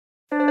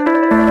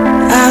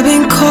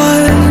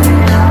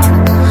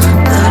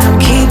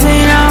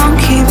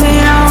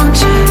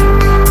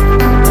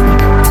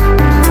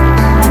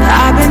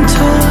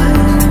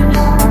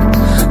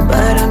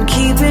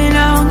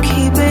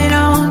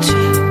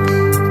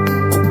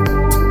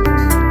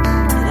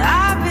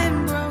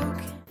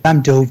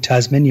I'm Dove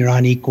Tusman. You're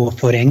on equal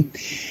footing.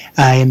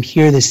 I am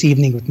here this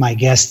evening with my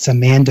guests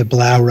Amanda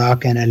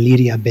Blaurock and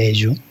Aliria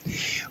Beju.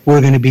 We're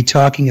going to be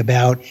talking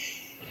about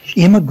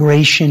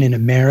immigration in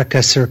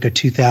America circa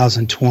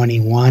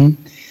 2021,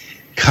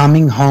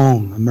 coming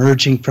home,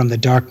 emerging from the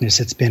darkness.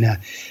 It's been a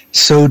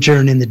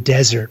sojourn in the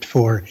desert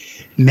for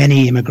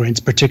many immigrants,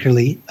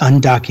 particularly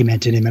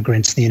undocumented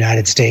immigrants in the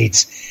United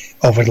States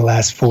over the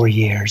last 4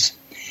 years.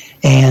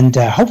 And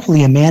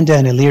hopefully, Amanda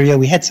and Aliria,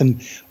 we had some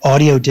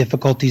audio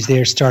difficulties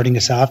there starting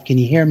us off. Can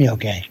you hear me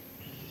okay?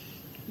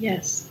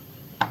 Yes.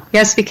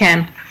 Yes, we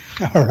can.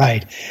 All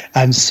right.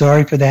 I'm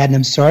sorry for that, and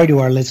I'm sorry to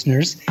our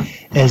listeners.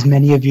 As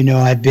many of you know,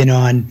 I've been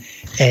on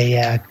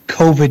a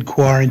COVID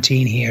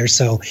quarantine here,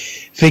 so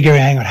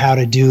figuring out how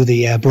to do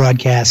the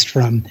broadcast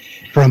from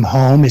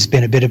home has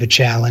been a bit of a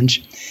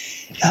challenge.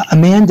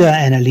 Amanda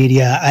and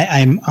Aliria,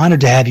 I'm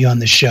honored to have you on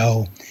the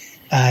show.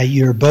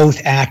 You're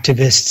both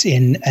activists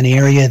in an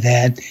area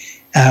that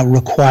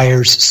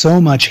requires so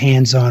much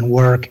hands-on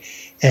work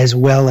as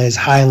well as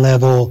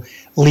high-level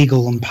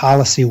legal and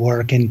policy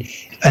work, and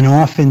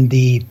often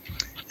the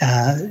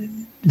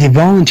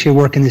volunteer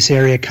work in this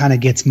area kind of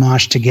gets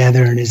moshed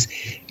together and is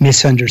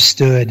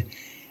misunderstood.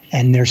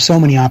 And there's so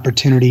many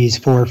opportunities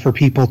for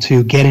people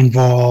to get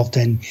involved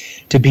and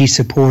to be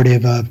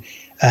supportive of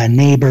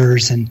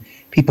neighbors and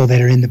people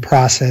that are in the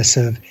process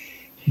of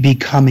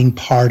becoming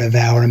part of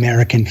our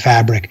American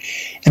fabric.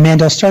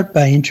 Amanda, I'll start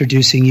by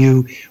introducing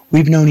you.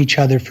 We've known each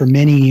other for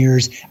many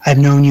years. I've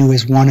known you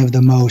as one of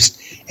the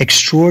most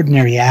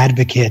extraordinary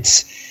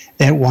advocates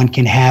that one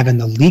can have in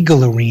the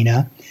legal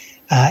arena.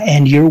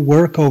 And your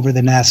work over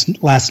the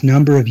last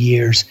number of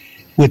years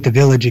with the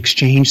Village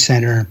Exchange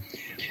Center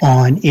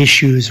on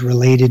issues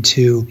related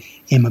to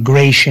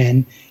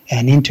immigration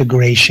and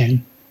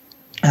integration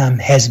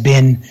has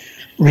been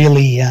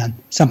really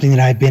something that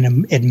I've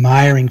been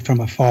admiring from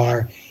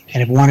afar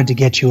and have wanted to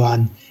get you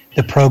on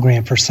the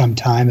program for some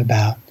time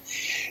about.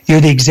 You're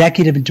the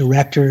executive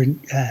director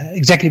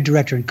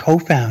and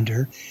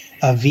co-founder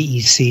of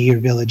VEC, or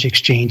Village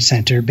Exchange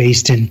Center,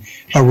 based in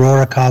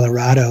Aurora,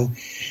 Colorado.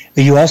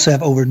 But you also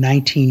have over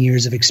 19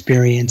 years of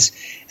experience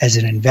as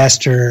an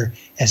investor,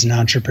 as an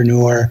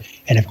entrepreneur,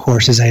 and of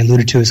course, as I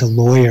alluded to, as a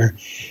lawyer.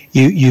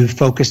 You've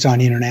focused on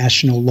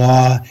international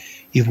law.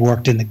 You've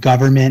worked in the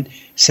government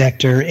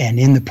sector and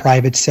in the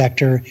private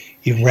sector.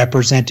 You've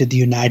represented the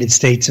United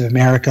States of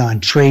America on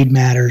trade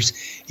matters.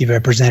 You've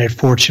represented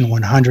Fortune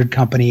 100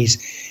 companies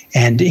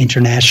and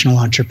international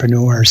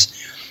entrepreneurs.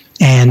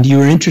 And you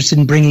were interested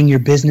in bringing your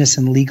business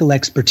and legal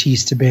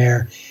expertise to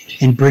bear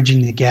in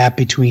bridging the gap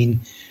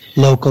between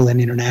local and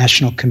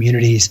international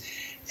communities.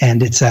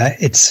 And it's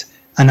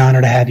an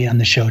honor to have you on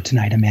the show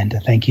tonight, Amanda.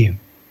 Thank you.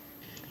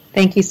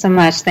 Thank you so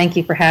much. Thank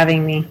you for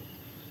having me.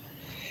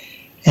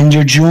 And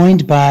you're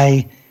joined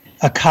by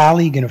a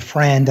colleague and a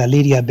friend,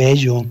 Aliria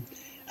Beju.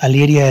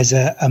 Aliria is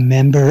a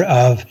member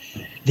of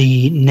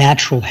the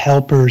Natural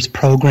Helpers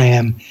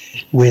program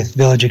with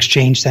Village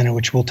Exchange Center,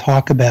 which we'll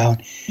talk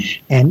about.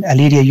 And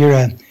Aliria, you're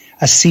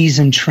a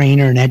seasoned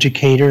trainer and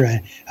educator,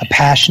 a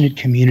passionate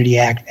community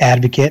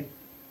advocate.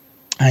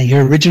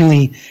 You're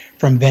originally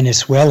from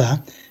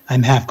Venezuela.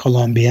 I'm half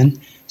Colombian,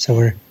 so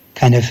we're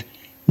kind of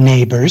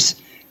neighbors.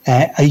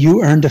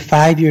 You earned a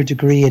 5-year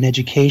degree in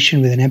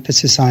education with an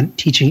emphasis on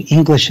teaching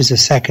English as a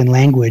second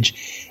language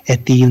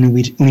at the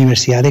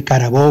Universidad de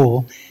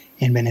Carabobo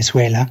in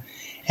Venezuela.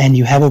 And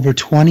you have over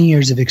 20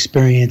 years of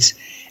experience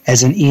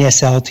as an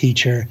ESL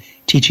teacher,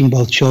 teaching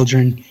both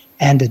children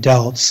and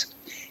adults.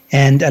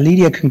 And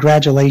Aliria,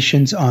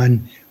 congratulations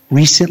on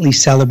recently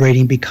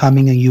celebrating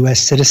becoming a U.S.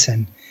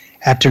 citizen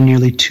after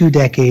nearly 2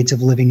 decades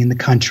of living in the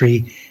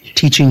country,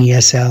 teaching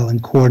ESL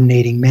and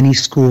coordinating many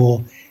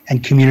school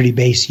and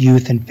community-based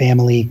youth and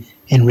family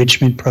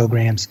enrichment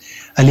programs.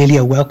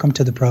 Aliria, welcome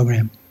to the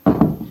program.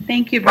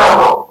 Thank you,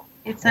 Brian.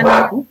 It's an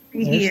honor to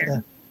be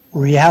here. The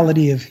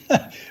reality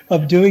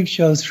of doing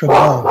shows from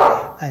home.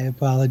 I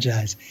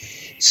apologize.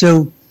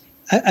 So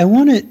I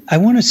want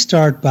to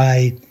start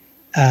by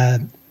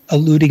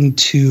alluding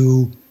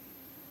to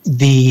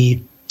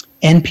the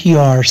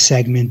NPR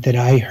segment that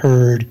I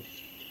heard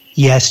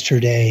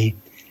yesterday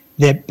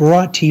that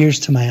brought tears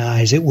to my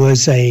eyes. It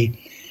was a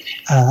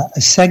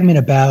segment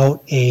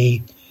about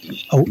a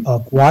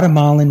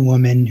Guatemalan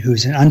woman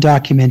who's an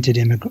undocumented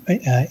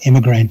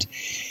immigrant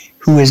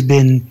who has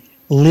been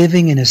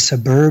living in a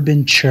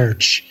suburban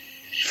church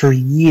for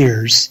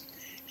years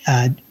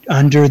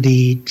under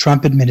the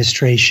Trump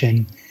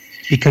administration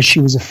because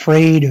she was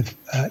afraid of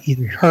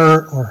either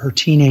her or her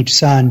teenage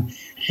son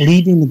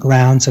leaving the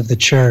grounds of the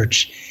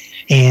church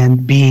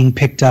and being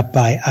picked up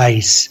by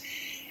ICE.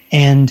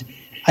 And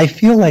I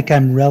feel like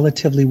I'm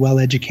relatively well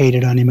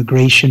educated on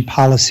immigration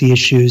policy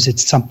issues.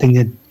 It's something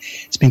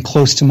that's been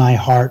close to my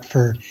heart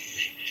for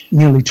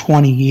nearly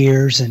 20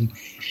 years and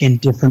in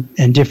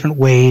different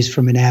ways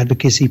from an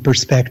advocacy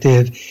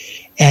perspective.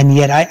 And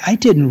yet I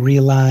didn't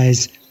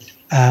realize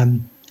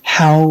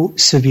how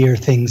severe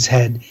things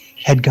had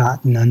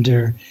gotten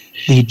under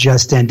the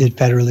just ended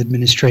federal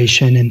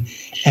administration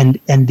and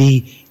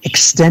the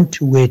extent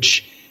to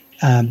which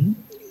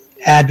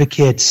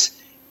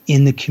advocates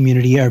in the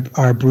community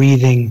are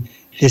breathing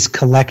this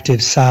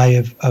collective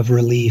sigh of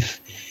relief.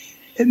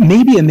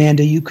 Maybe,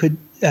 Amanda, you could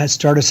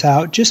start us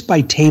out just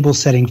by table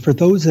setting for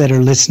those that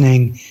are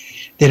listening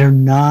that are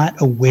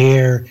not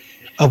aware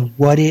of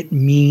what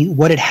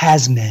it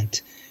has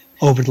meant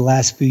over the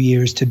last few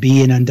years to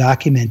be an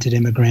undocumented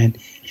immigrant.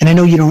 And I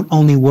know you don't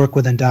only work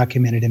with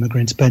undocumented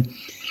immigrants, but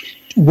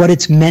what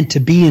it's meant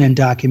to be an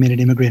undocumented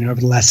immigrant over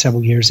the last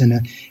several years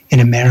in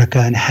America,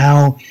 and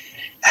how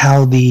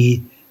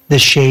the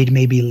shade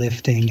may be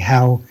lifting,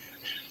 how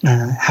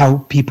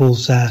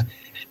people's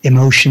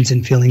emotions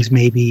and feelings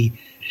may be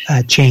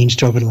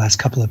changed over the last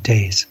couple of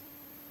days.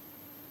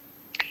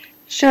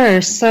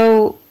 Sure.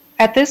 So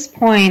at this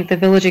point, the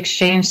Village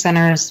Exchange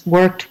Centers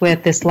worked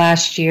with this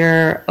last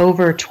year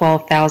over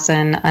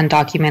 12,000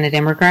 undocumented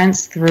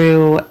immigrants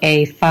through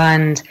a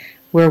fund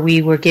where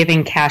we were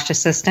giving cash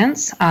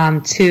assistance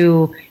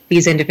to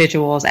these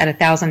individuals at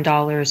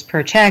 $1,000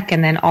 per check,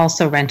 and then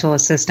also rental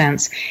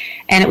assistance.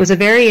 And it was a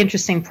very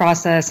interesting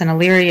process, and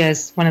Illyria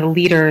is one of the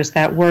leaders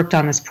that worked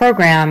on this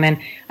program. And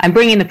I'm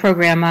bringing the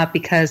program up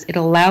because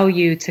it'll allow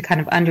you to kind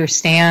of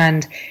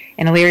understand,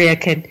 and Illyria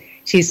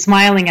she's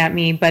smiling at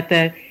me, but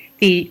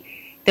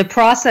the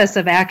process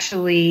of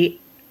actually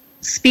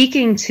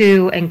speaking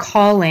to and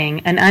calling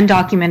an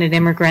undocumented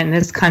immigrant in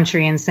this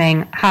country and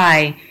saying,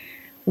 hi,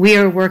 we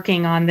are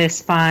working on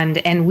this fund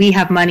and we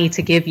have money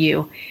to give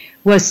you,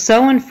 was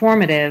so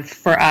informative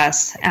for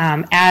us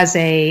as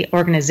a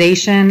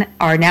organization,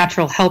 our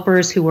natural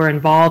helpers who were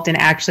involved in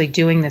actually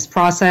doing this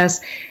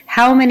process.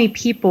 How many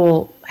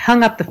people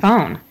hung up the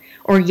phone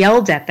or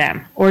yelled at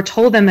them or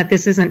told them that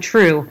this isn't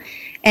true?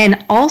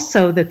 And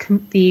also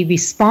the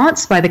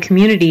response by the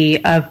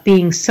community of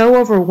being so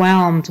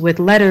overwhelmed with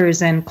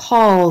letters and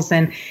calls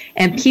and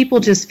people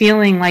just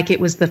feeling like it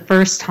was the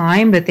first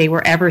time that they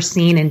were ever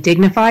seen and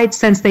dignified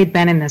since they'd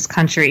been in this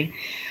country.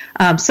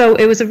 So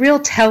it was a real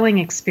telling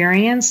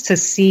experience to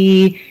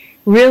see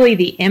really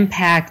the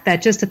impact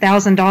that just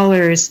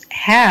 $1,000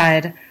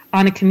 had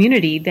on a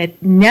community that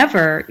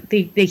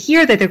they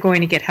hear that they're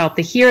going to get help.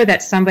 They hear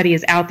that somebody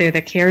is out there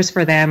that cares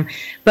for them,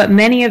 but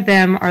many of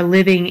them are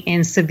living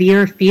in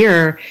severe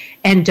fear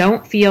and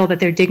don't feel that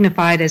they're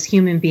dignified as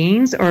human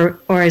beings or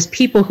as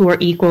people who are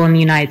equal in the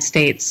United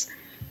States.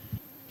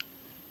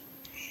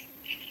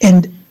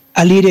 And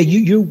Alida,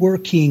 you're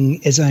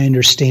working, as I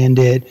understand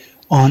it,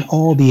 on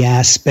all the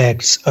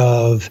aspects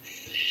of,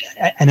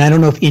 and I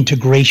don't know if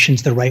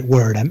integration's the right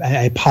word.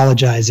 I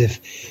apologize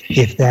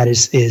if that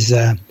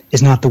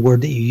is not the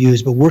word that you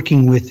use, but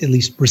working with at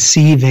least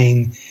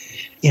receiving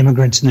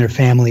immigrants and their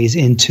families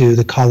into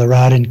the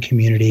Coloradan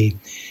community.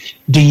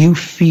 Do you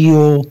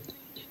feel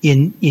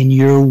in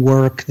your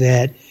work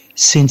that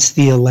since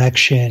the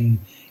election,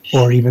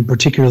 or even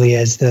particularly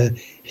as the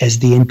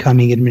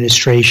incoming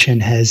administration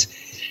has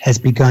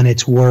begun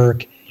its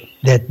work,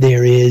 that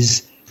there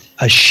is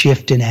a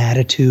shift in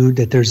attitude,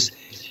 that there's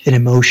an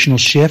emotional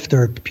shift,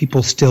 or are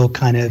people still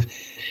kind of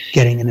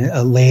getting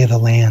a lay of the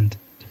land?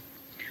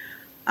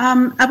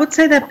 I would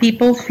say that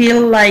people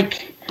feel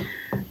like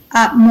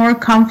more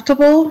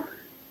comfortable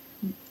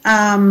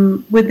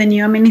with the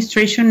new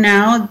administration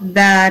now,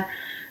 that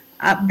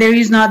there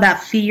is not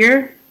that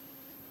fear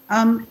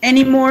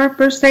anymore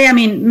per se. I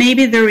mean,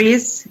 maybe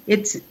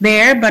it's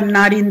there, but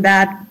not in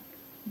that,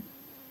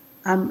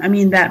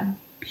 that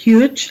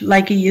huge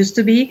like it used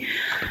to be.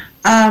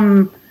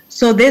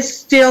 So there's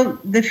still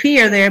the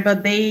fear there,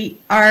 but they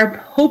are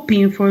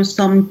hoping for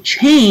some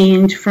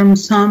change, from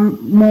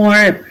some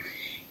more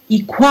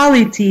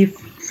equality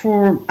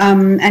for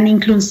and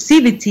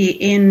inclusivity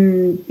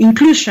in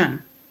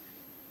inclusion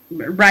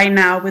right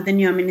now with the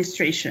new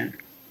administration.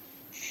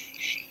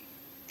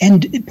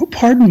 And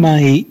pardon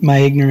my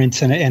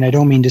ignorance, and I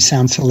don't mean to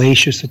sound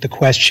salacious with the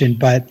question,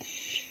 but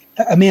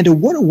Amanda,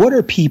 what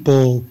are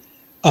people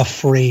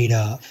afraid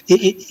of?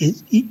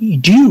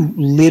 Do you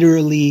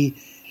literally,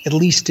 at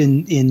least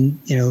in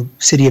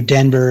city of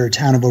Denver or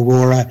town of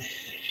Aurora,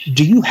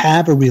 do you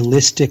have a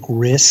realistic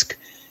risk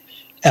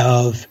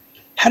of,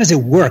 how does it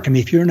work? I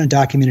mean, if you're an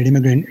undocumented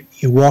immigrant,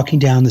 you're walking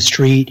down the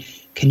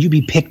street, can you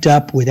be picked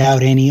up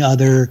without any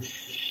other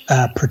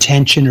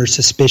pretension or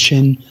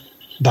suspicion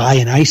by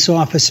an ICE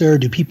officer?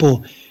 Do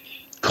people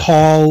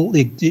call,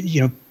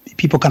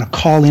 people kind of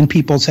call in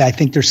people and say, I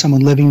think there's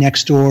someone living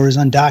next door is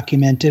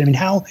undocumented? I mean,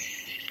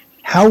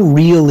 how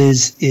real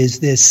is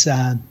this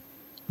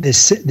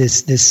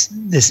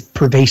this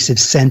pervasive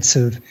sense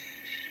of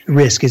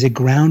risk? Is it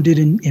grounded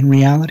in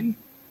reality?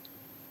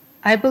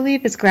 I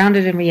believe it's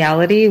grounded in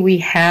reality. We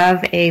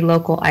have a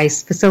local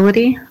ICE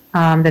facility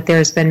that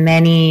there's been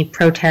many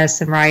protests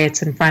and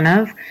riots in front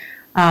of.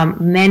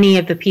 Many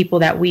of the people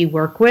that we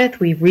work with,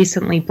 we've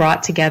recently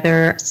brought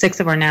together 6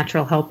 of our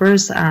natural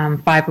helpers,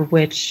 5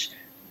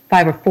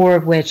 or 4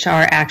 of which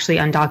are actually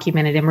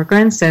undocumented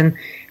immigrants, and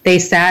they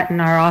sat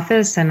in our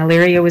office, and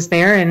Illyria was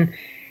there and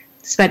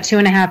spent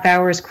 2.5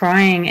 hours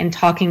crying and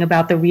talking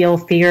about the real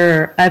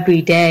fear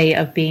every day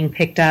of being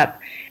picked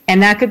up.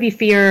 And that could be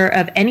fear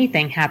of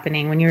anything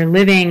happening. When you're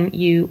living,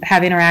 you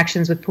have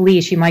interactions with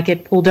police, you might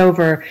get pulled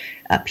over.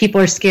 People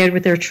are scared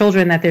with their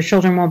children that their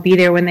children won't be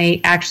there when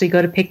they actually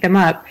go to pick them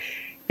up.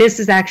 This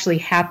is actually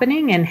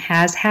happening and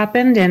has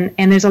happened,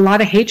 and there's a lot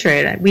of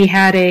hatred. We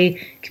had a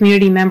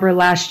community member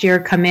last year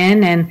come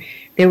in, and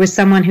there was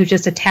someone who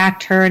just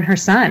attacked her and her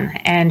son,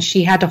 and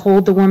she had to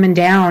hold the woman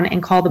down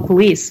and call the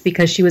police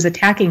because she was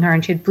attacking her,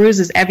 and she had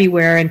bruises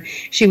everywhere, and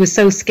she was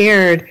so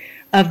scared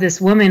of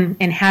this woman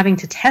and having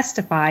to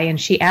testify,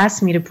 and she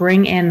asked me to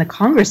bring in the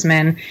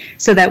congressman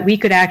so that we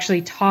could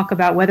actually talk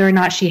about whether or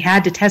not she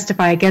had to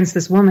testify against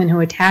this woman who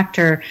attacked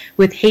her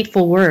with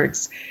hateful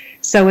words.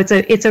 So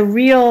it's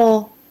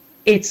real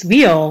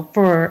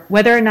for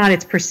whether or not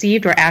it's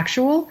perceived or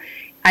actual.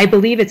 I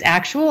believe it's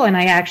actual, and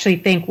I actually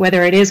think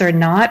whether it is or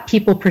not,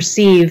 people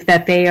perceive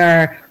that they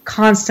are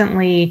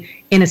constantly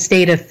in a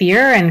state of fear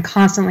and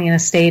constantly in a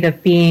state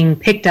of being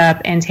picked up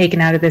and taken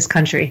out of this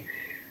country.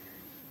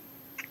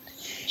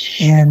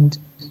 And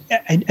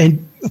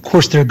of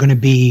course, there are going to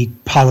be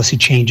policy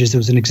changes. There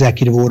was an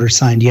executive order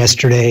signed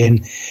yesterday,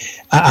 and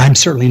I'm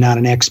certainly not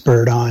an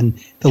expert on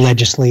the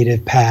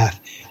legislative path.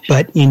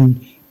 But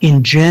in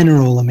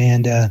general,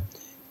 Amanda,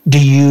 do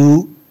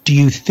you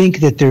think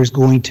that there's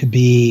going to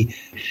be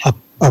a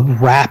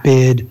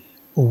rapid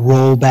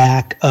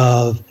rollback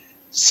of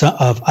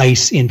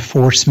ICE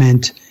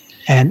enforcement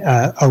and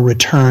a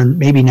return,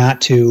 maybe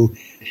not to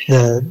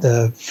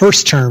the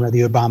first term of the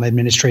Obama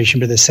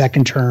administration, but the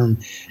second term,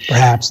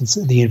 perhaps,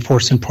 the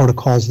enforcement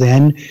protocols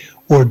then?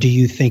 Or do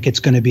you think it's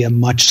going to be a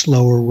much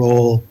slower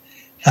roll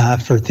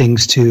for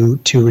things to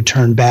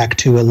return back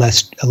to a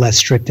less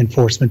strict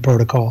enforcement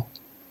protocol?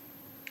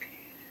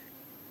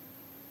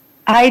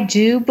 I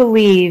do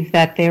believe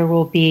that there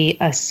will be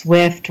a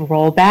swift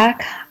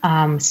rollback,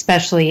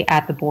 especially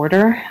at the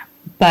border.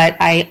 But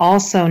I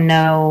also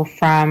know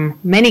from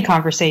many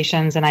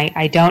conversations, and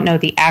I don't know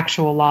the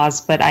actual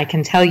laws, but I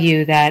can tell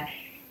you that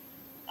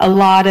a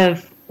lot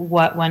of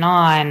what went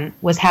on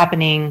was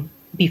happening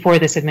before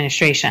this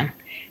administration.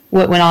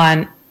 What went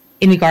on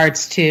in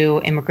regards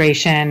to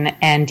immigration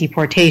and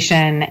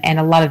deportation and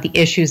a lot of the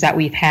issues that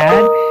we've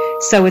had.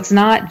 So it's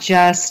not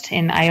just,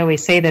 and I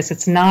always say this,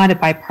 it's not a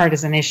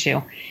bipartisan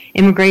issue.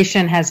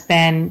 Immigration has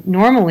been,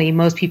 normally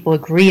most people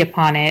agree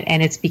upon it,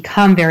 and it's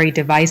become very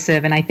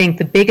divisive. And I think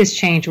the biggest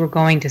change we're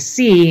going to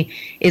see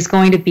is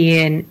going to be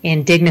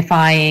in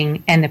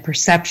dignifying and the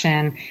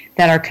perception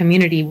that our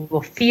community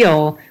will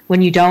feel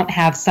when you don't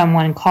have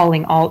someone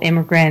calling all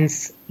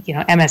immigrants,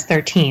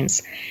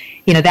 MS-13s.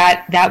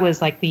 That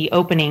was like the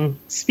opening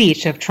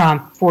speech of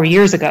Trump 4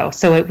 years ago.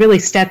 So it really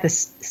set the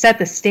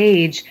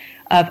stage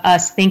of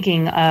us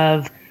thinking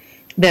of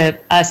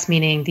us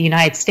meaning the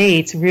United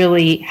States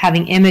really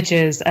having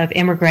images of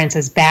immigrants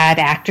as bad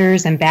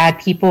actors and bad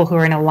people who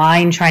are in a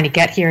line trying to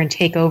get here and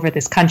take over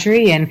this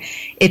country, and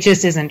it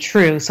just isn't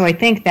true. So I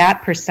think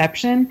that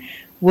perception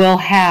will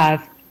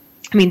have,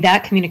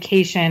 that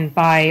communication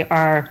by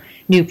our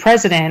new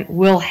president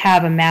will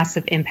have a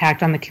massive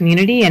impact on the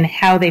community and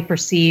how they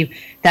perceive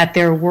that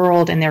their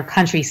world and their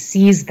country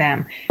sees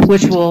them,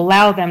 which will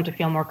allow them to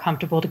feel more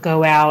comfortable to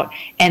go out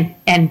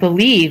and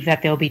believe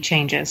that there'll be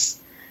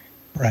changes.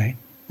 Right,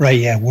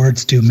 yeah,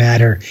 words do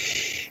matter.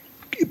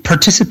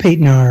 Participate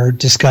in our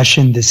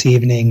discussion this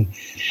evening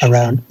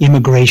around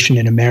immigration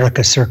in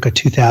America circa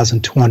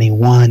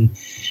 2021,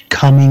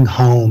 coming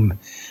home.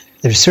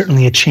 There's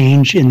certainly a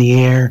change in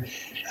the air.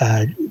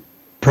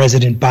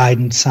 President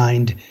Biden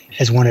signed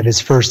as one of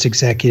his first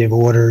executive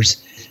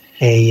orders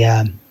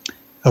a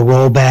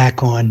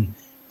rollback on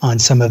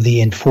some of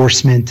the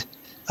enforcement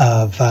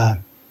of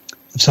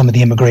some of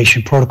the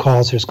immigration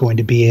protocols. There's going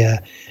to be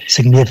a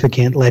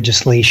significant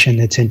legislation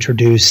that's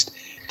introduced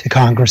to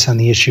Congress on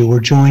the issue. We're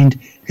joined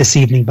this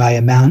evening by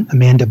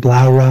Amanda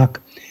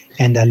Blaurock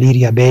and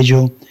Lydia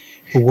Bello,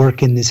 who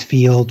work in this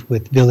field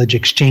with Village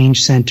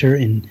Exchange Center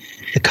in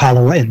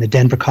the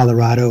Denver,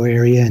 Colorado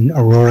area and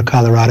Aurora,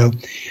 Colorado.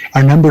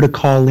 Our number to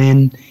call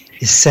in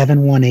is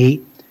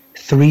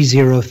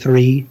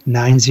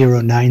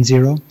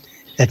 718-303-9090.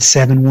 That's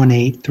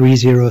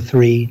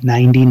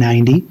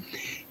 718-303-9090.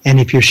 And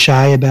if you're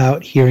shy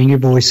about hearing your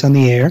voice on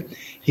the air,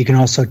 you can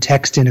also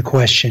text in a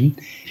question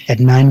at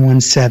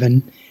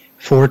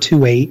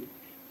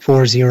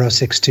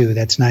 917-428-4062.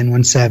 That's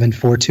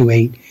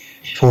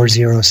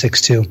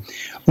 917-428-4062. We're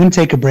going to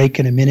take a break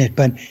in a minute,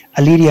 but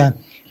Lydia,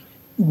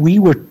 we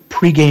were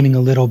pre-gaming a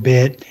little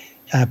bit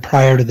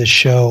prior to the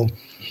show,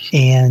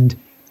 and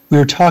we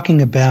were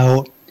talking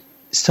about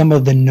some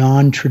of the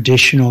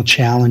non-traditional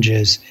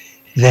challenges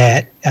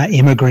that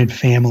immigrant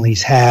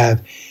families have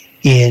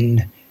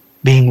in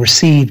being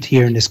received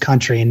here in this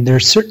country. And there are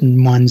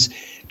certain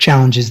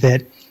challenges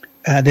that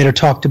are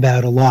talked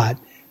about a lot,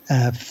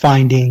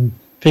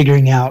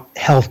 figuring out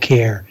health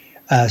care,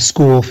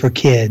 school for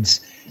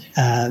kids,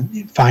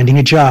 finding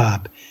a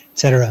job,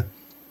 etc.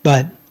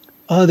 But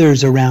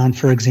others around,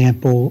 for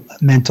example,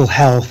 mental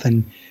health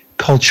and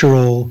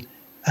cultural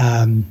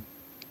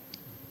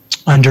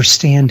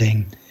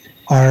understanding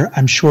are,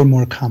 I'm sure,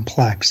 more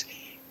complex.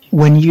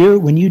 when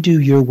you do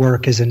your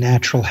work as a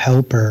natural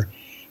helper,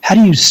 how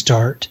do you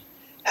start?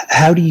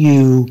 How do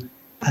you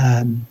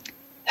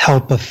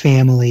help a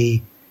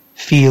family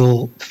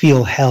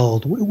feel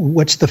held?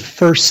 What's the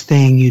first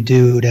thing you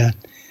do to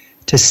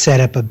set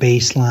up a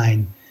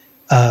baseline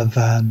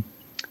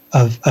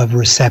of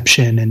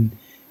reception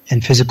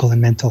and physical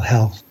and mental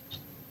health?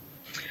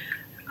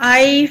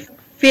 I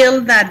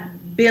feel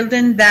that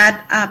building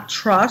that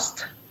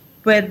trust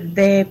with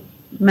the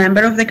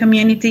member of the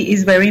community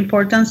is very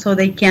important, so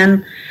they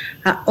can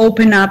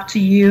open up to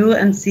you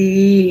and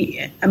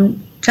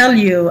tell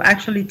you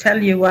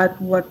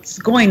what's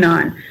going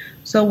on.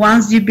 So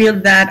once you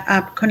build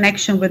that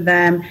connection with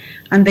them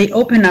and they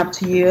open up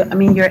to you,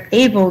 you're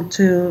able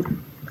to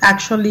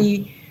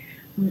actually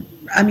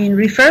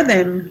refer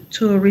them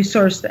to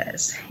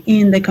resources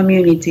in the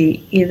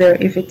community, either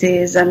if it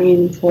is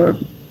for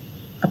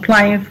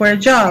applying for a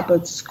job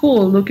at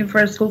school, looking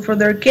for a school for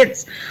their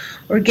kids,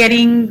 or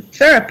getting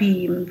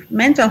therapy,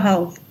 mental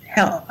health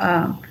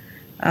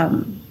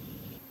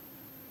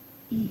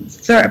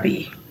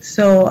therapy.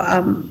 So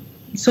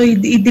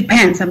it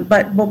depends.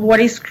 But what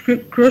is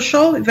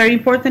crucial, very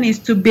important, is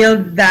to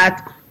build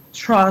that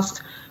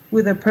trust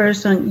with the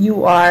person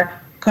you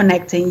are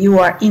connecting, you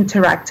are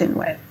interacting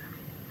with.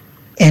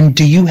 And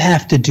do you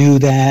have to do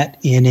that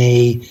in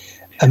a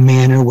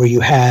manner where you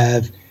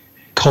have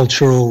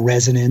cultural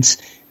resonance?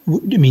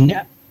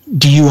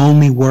 Do you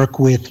only work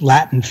with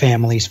Latin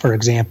families, for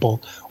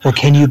example, or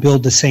can you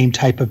build the same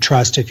type of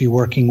trust if you're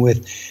working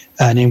with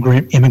an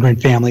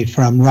immigrant family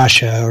from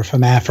Russia or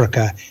from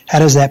Africa? How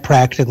does that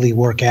practically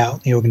work out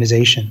in the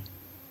organization?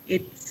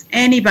 It's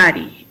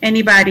anybody.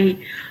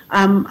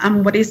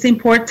 What is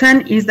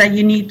important is that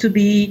you need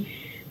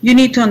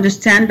to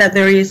understand that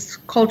there is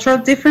cultural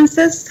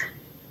differences,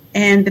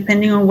 and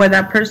depending on where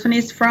that person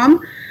is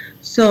from.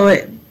 So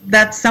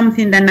that's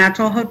something that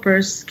natural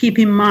helpers keep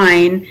in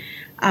mind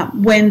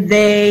when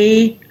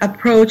they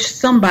approach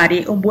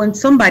somebody, or when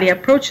somebody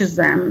approaches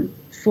them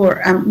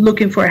for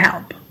looking for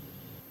help.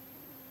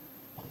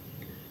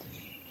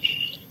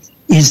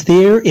 Is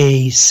there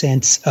a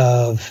sense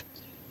of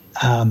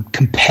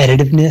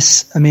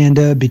competitiveness,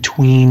 Amanda,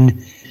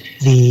 between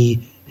the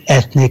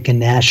ethnic and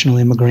national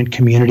immigrant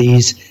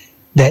communities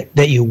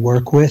that you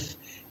work with?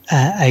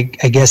 I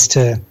guess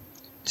to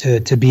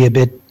be a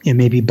bit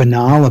maybe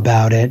banal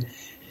about it,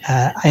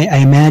 I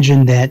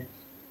imagine that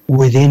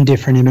within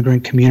different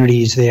immigrant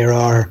communities there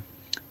are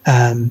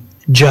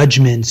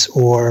judgments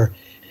or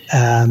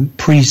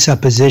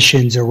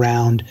presuppositions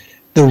around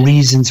the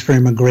reasons for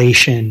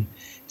immigration, in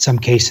some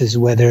cases,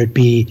 whether it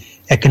be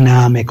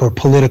economic or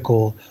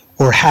political,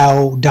 or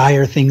how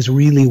dire things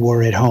really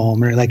were at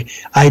home, or like,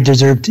 I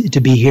deserve to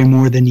be here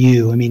more than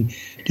you.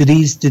 Do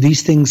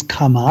these things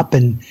come up,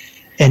 and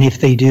if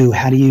they do,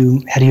 how do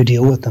you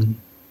deal with them?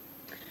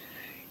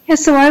 Yeah,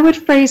 so I would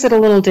phrase it a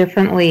little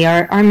differently.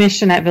 Our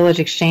mission at Village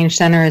Exchange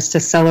Center is to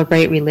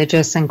celebrate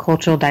religious and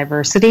cultural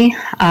diversity.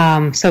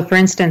 So, for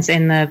instance,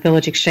 in the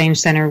Village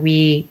Exchange Center,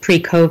 we,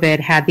 pre-COVID,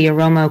 had the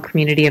Oromo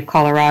community of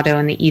Colorado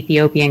and the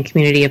Ethiopian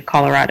community of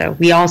Colorado.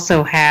 We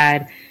also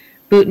had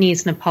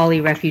Bhutanese,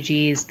 Nepali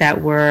refugees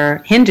that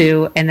were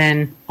Hindu, and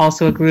then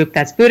also a group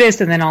that's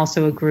Buddhist, and then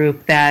also a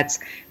group that's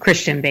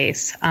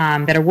Christian-based,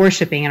 that are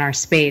worshiping in our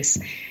space.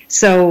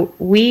 So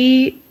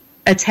we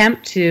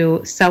attempt to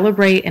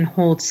celebrate and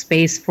hold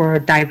space for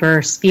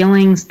diverse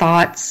feelings,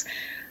 thoughts,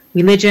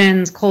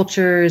 religions,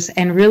 cultures,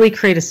 and really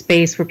create a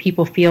space where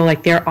people feel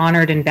like they're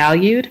honored and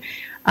valued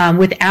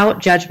without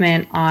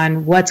judgment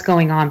on what's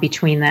going on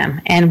between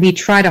them. And we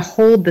try to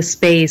hold the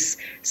space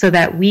so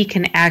that we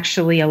can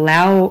actually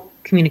allow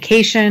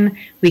communication,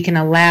 we can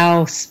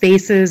allow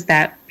spaces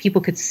that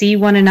people could see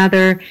one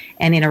another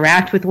and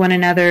interact with one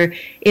another.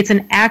 It's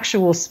an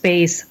actual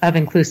space of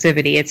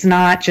inclusivity. It's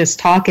not just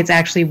talk, it's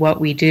actually what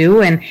we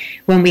do. And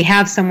when we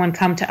have someone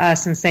come to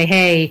us and say,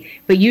 hey,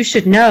 but you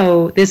should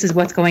know this is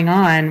what's going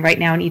on right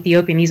now in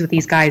Ethiopia, and these is what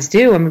these guys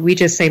do. We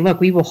just say,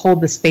 look, we will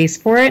hold the space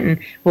for it and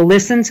we'll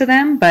listen to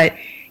them, but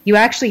you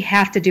actually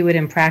have to do it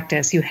in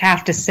practice. You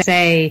have to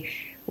say,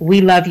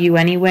 we love you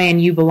anyway,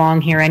 and you belong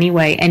here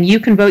anyway. And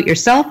you can vote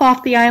yourself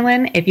off the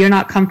island if you're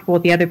not comfortable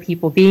with the other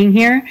people being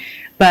here,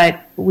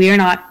 but we're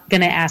not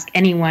going to ask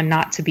anyone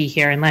not to be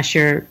here unless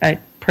you're a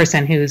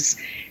person who's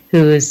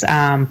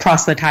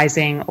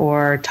proselytizing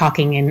or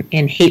talking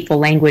in hateful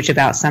language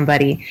about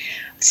somebody.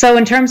 So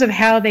in terms of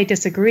how they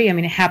disagree,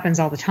 it happens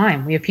all the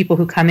time. We have people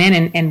who come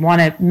in and want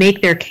to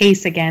make their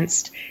case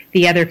against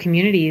the other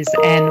communities,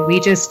 and we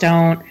just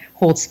don't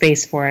hold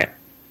space for it.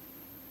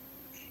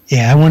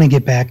 Yeah, I want to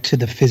get back to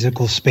the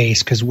physical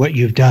space, because what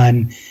you've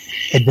done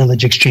at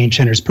Village Exchange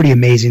Center is pretty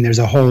amazing. There's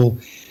a whole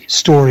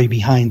story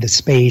behind the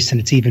space, and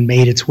it's even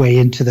made its way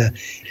into the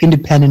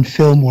independent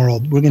film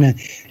world. We're going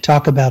to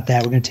talk about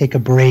that. We're going to take a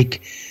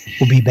break.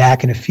 We'll be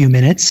back in a few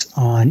minutes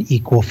on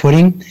Equal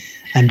Footing.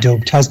 I'm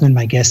Dope Tusman.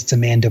 My guests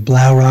Amanda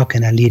Blaurock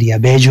and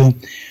Aliria Bello.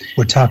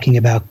 We're talking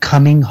about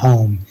Coming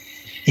Home,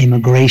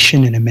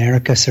 Immigration in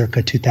America,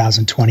 circa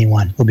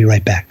 2021. We'll be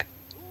right back.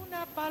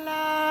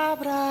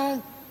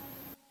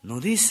 No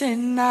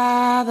dicen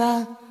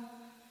nada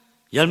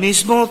y al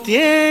mismo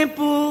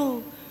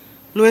tiempo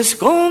lo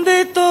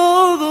esconde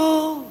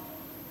todo,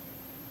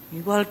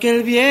 igual que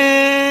el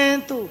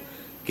viento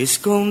que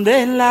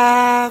esconde el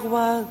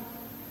agua,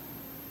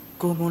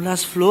 como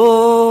las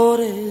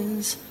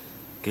flores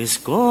que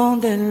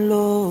esconden el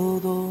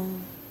lodo.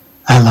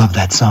 I love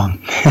that song.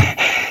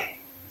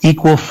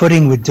 Equal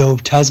Footing with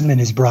Dove Tusman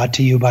is brought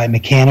to you by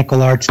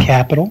Mechanical Arts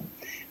Capital.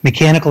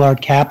 Mechanical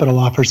Art Capital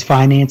offers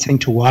financing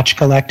to watch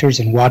collectors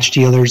and watch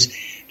dealers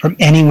from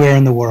anywhere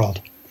in the world.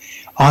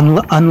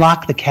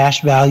 Unlock the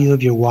cash value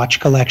of your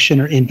watch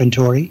collection or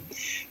inventory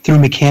through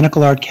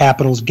Mechanical Art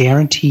Capital's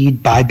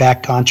guaranteed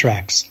buyback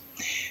contracts.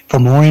 For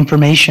more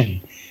information,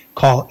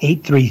 call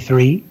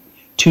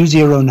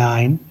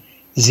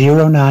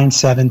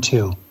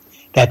 833-209-0972.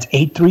 That's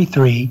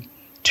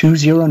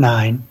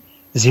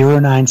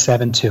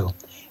 833-209-0972.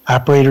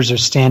 Operators are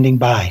standing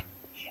by.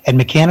 At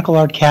Mechanical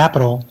Art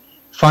Capital,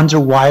 funds are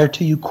wired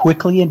to you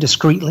quickly and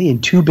discreetly in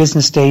 2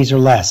 business days or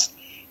less.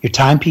 Your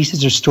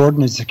timepieces are stored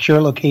in a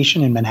secure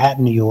location in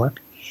Manhattan, New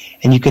York,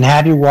 and you can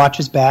have your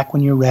watches back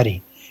when you're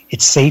ready.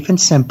 It's safe and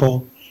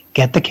simple.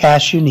 Get the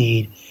cash you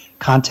need.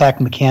 Contact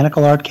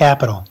Mechanical Art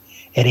Capital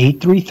at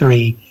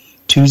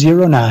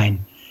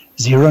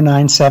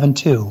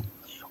 833-209-0972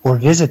 or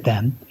visit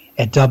them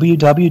at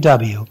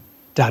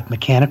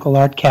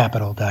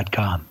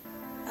www.mechanicalartcapital.com.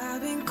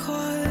 I've been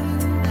caught,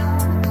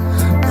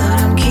 but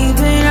I'm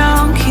keeping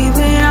on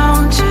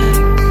check.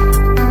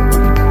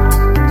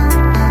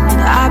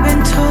 And I've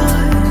been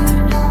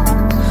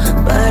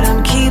taught, but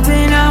I'm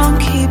keeping on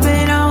check.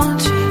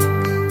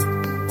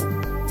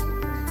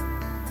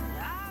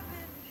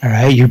 All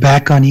right, you're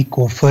back on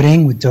Equal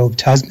Footing with Dove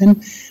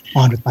Tusman,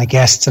 on with my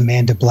guests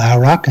Amanda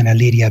Blaurock and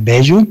Alidia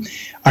Beju.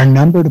 Our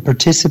number to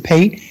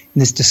participate in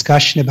this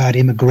discussion about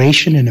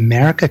immigration in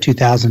America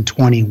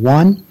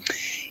 2021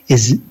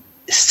 is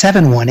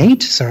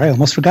 718, sorry, I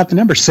almost forgot the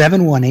number,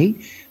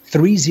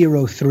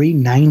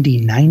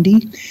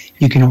 718-303-9090.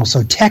 You can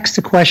also text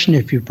a question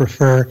if you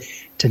prefer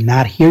to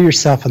not hear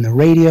yourself on the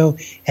radio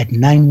at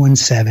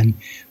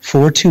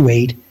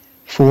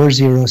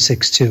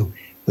 917-428-4062.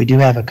 We do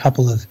have a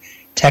couple of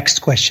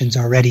text questions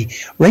already.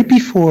 Right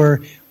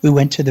before we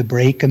went to the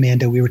break,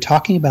 Amanda, we were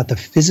talking about the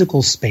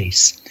physical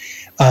space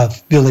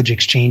of Village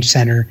Exchange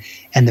Center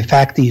and the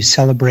fact that you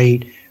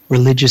celebrate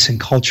religious and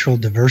cultural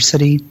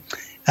diversity.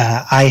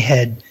 I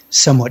had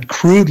somewhat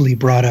crudely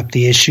brought up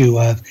the issue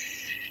of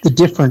the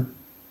different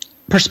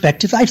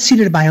perspectives. I've seen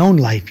it in my own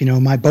life. You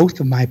know, both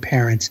of my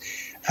parents,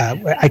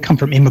 I come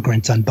from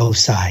immigrants on both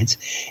sides,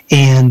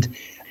 and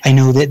I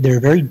know that there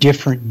are very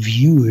different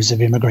views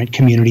of immigrant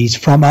communities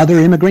from other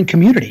immigrant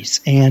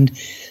communities, and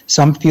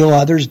some feel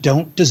others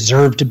don't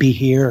deserve to be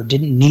here or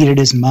didn't need it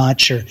as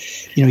much, or,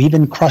 you know,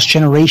 even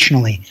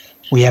cross-generationally,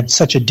 we have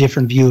such a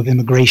different view of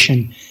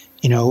immigration,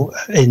 you know,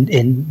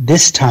 in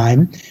this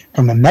time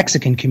from a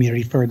Mexican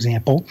community, for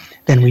example,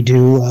 than we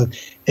do of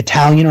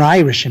Italian or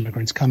Irish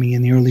immigrants coming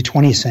in the early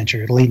 20th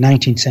century or the late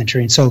 19th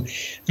century. And so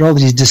there are all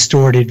these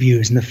distorted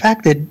views. And the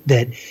fact that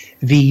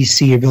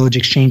VEC, or Village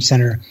Exchange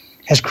Center,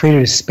 has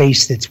created a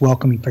space that's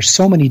welcoming for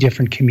so many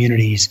different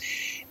communities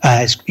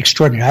is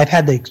extraordinary.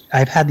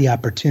 I've had the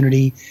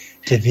opportunity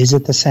to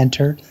visit the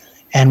center,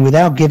 and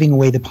without giving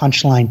away the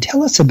punchline,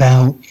 tell us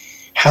about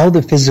how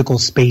the physical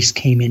space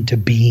came into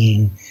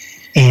being,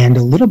 and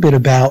a little bit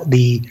about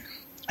I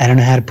don't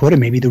know how to put it,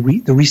 maybe the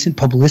recent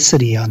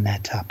publicity on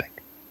that topic.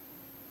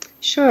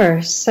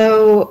 Sure.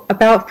 So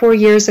about 4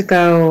 years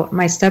ago,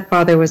 my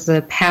stepfather was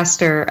the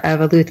pastor of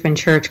a Lutheran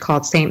church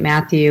called St.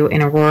 Matthew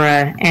in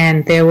Aurora,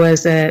 and there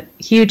was a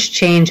huge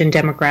change in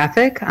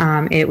demographic.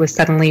 It was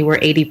suddenly where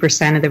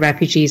 80% of the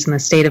refugees in the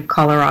state of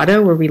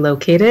Colorado were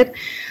relocated,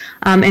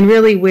 and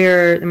really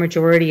where the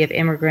majority of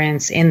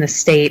immigrants in the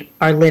state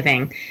are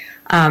living.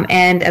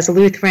 And as a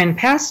Lutheran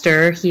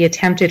pastor, he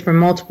attempted for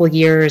multiple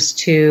years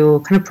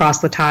to kind of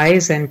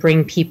proselytize and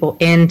bring people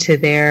into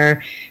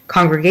their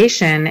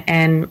congregation,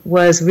 and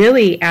was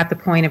really at the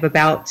point of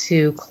about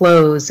to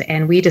close.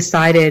 And we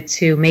decided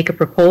to make a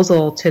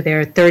proposal to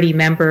their 30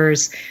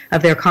 members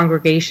of their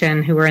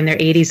congregation who were in their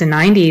 80s and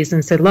 90s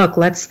and said, look,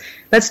 let's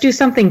do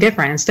something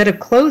different. Instead of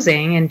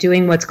closing and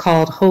doing what's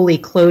called holy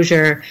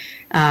closure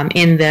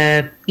in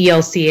the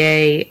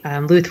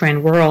ELCA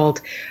Lutheran world,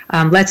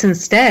 let's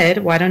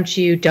instead, why don't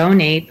you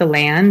donate the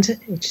land,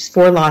 which is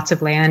 4 lots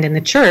of land in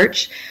the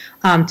church,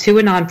 to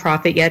a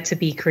nonprofit yet to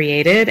be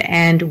created,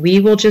 and we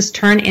will just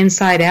turn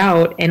inside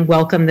out and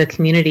welcome the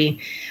community.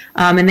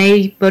 And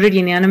they voted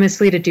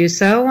unanimously to do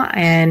so,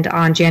 and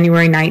on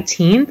January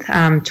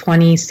 19th,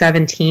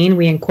 2017,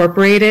 we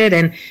incorporated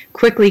and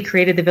quickly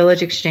created the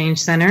Village Exchange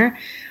Center.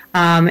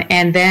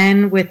 And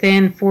then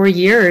within 4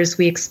 years,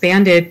 we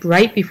expanded.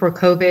 Right before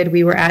COVID,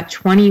 we were at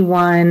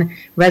 21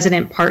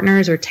 resident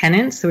partners or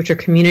tenants, which are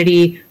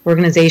community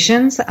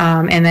organizations,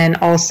 and then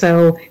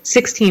also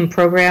 16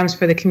 programs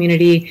for the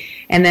community.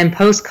 And then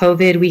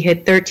post-COVID, we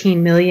hit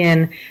 13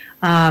 million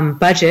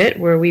budget,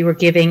 where we were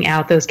giving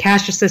out those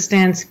cash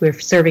assistance. We're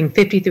serving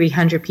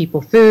 5,300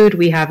 people food.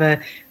 We have a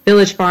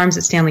Village Farms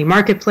at Stanley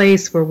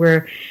Marketplace, where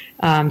we're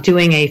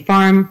doing a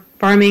farm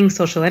farming,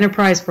 social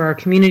enterprise for our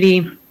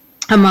community,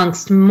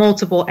 amongst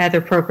multiple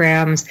other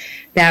programs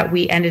that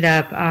we ended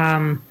up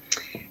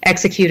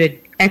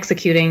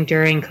executing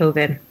during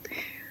COVID.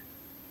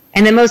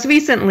 And then most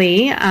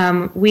recently,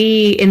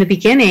 in the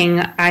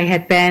beginning, I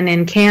had been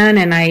in Cannes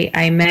and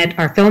I met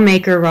our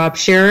filmmaker, Rob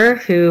Shearer,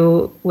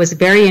 who was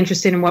very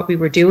interested in what we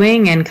were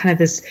doing and kind of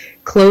this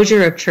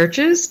closure of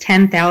churches.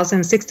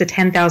 6 to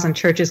 10,000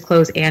 churches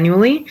close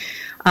annually.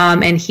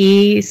 And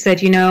he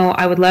said,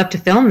 I would love to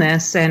film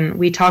this. And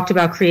we talked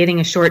about creating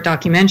a short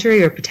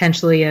documentary or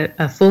potentially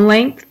a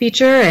full-length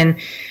feature. And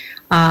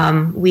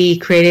we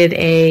created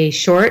a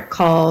short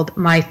called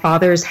My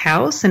Father's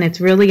House, and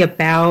it's really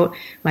about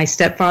my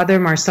stepfather,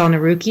 Marcel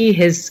Naruki,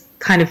 his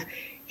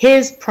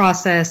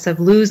process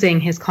of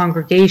losing his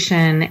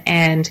congregation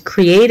and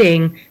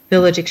creating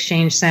Village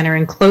Exchange Center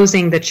and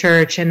closing the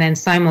church and then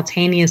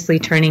simultaneously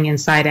turning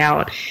inside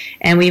out.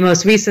 And we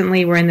most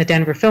recently were in the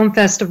Denver Film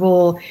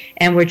Festival,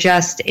 and we're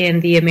just in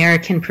the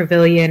American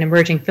Pavilion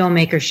Emerging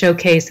Filmmaker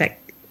Showcase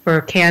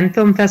for Cannes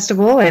Film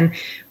Festival, and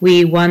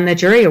we won the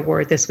jury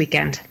award this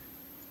weekend.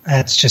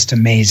 That's just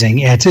amazing.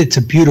 It's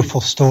a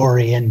beautiful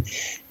story, and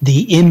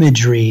the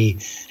imagery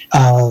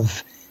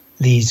of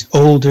these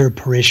older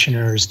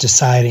parishioners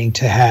deciding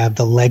to have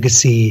the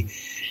legacy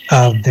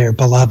of their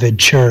beloved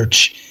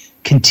church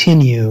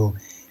continue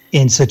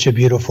in such a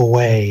beautiful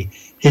way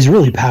is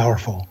really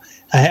powerful.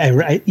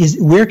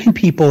 Where can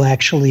people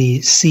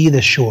actually see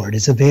the short?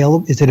 Is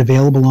it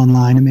available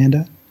online,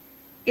 Amanda?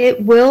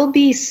 It will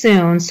be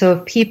soon. So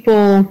if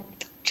people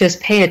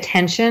just pay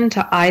attention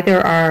to either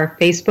our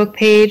Facebook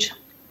page,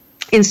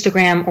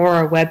 Instagram, or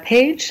our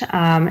webpage.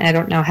 I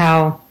don't know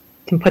how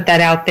I can put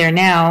that out there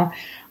now.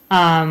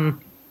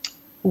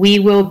 We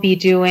will be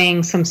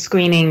doing some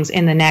screenings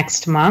in the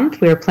next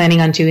month. We're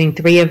planning on doing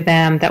 3 of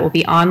them that will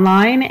be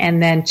online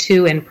and then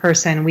 2 in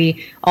person.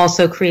 We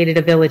also created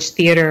a village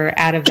theater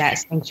out of that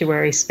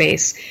sanctuary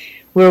space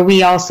where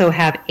we also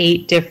have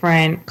 8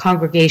 different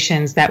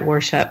congregations that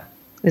worship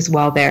as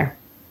well there.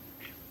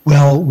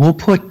 Well, we'll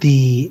put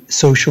the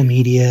social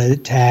media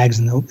tags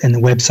and the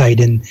website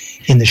in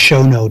the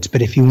show notes,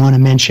 but if you want to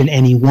mention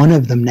any one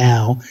of them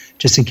now,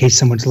 just in case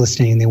someone's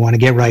listening and they want to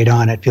get right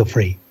on it, feel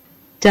free.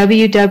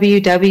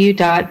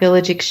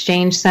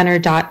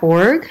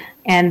 www.villageexchangecenter.org,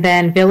 and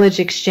then Village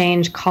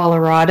Exchange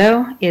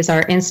Colorado is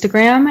our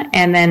Instagram,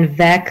 and then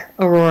VEC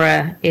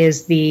Aurora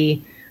is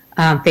the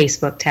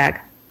Facebook tag.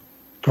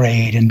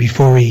 Great. And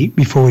before we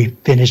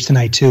finish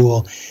tonight too,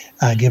 we'll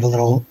give a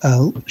little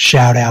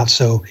shout out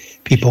so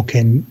people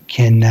can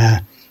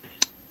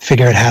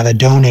figure out how to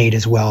donate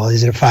as well.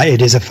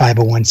 It is a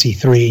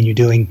 501c3, and you're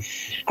doing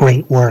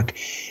great work.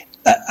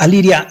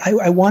 Alidia,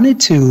 I wanted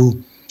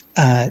to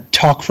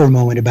talk for a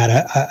moment about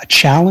a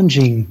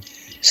challenging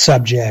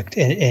subject,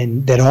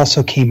 and that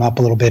also came up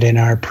a little bit in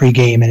our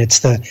pregame, and it's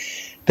the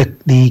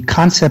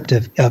concept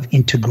of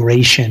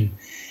integration.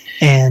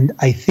 And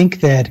I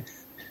think that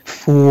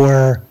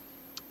for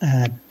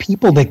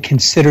people that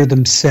consider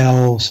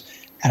themselves,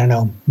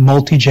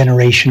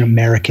 multi-generation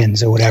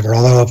Americans or whatever,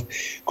 although of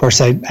course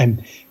I'm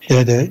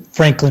the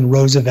Franklin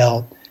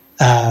Roosevelt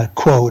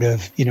quote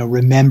of,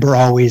 remember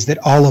always that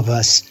all of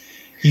us,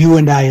 you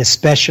and I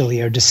especially,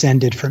 are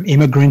descended from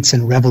immigrants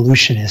and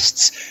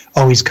revolutionists,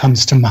 always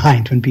comes to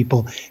mind when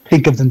people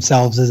think of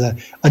themselves as a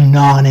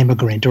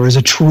non-immigrant or as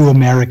a true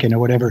American or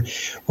whatever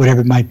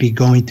might be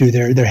going through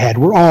their head.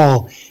 We're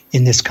all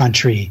in this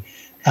country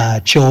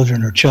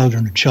children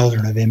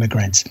of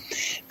immigrants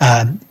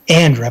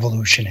and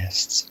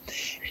revolutionists.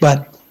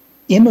 But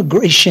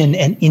immigration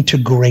and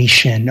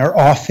integration are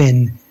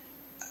often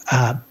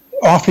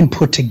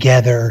put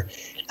together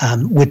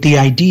with the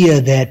idea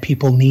that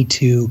people need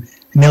to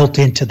melt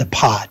into the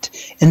pot,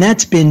 and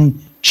that's been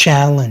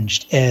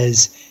challenged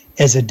as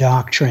a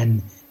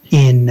doctrine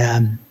in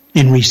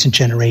recent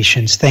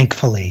generations,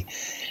 thankfully.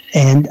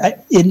 And I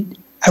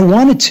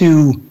wanted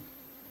to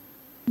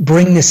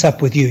bring this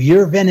up with you.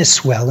 You're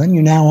Venezuelan.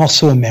 You're now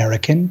also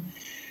American.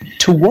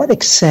 To what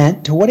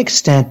extent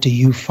do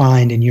you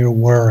find in your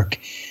work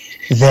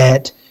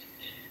that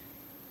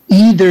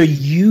either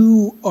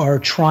you are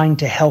trying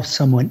to help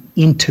someone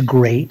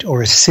integrate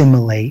or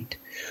assimilate,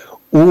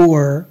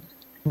 or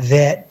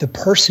that the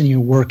person you're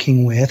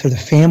working with or the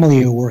family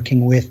you're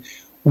working with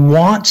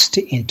wants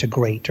to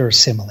integrate or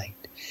assimilate?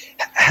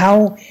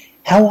 How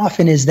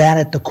often is that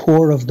at the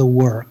core of the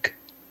work?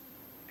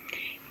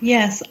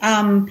 Yes,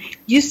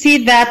 you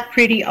see that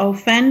pretty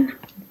often,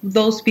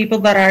 those people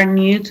that are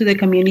new to the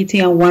community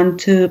and want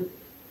to,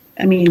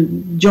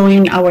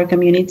 join our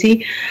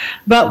community.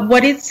 But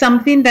what is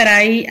something that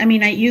I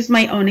use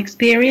my own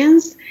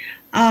experience.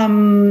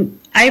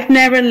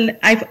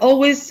 I've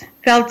always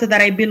felt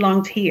that I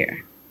belonged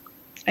here.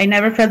 I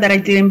never felt that I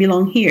didn't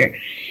belong here.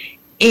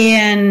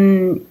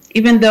 And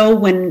even though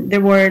when there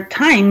were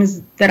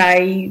times that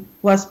I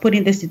was put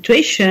in the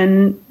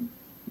situation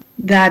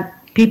that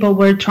people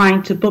were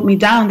trying to put me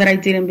down, that I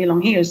didn't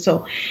belong here.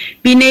 So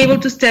being able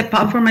to step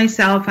up for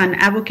myself and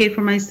advocate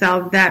for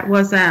myself, that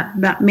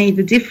made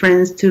the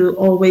difference, to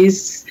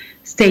always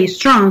stay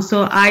strong.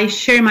 So I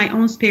share my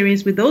own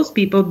experience with those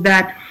people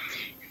that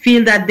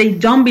feel that they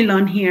don't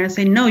belong here. I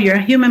say, no, you're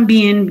a human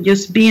being.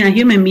 Just being a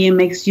human being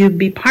makes you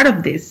be part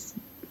of this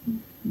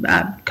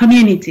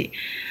community.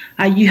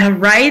 You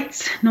have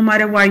rights no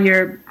matter what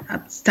your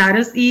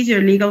status is,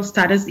 your legal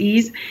status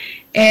is,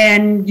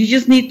 and you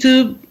just need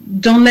to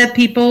don't let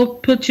people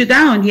put you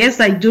down. Yes,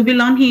 I do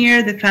belong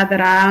here. The fact that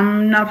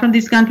I'm not from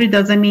this country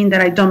doesn't mean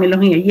that I don't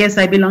belong here. Yes,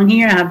 I belong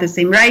here. I have the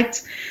same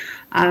rights.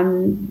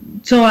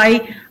 So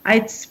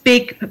I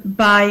speak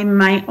by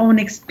my own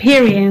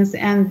experience,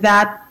 and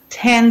that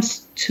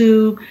tends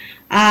to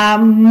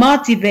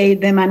motivate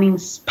them and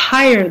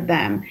inspire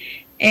them.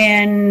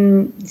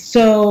 And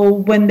so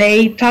when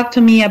they talk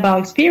to me about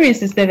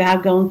experiences that they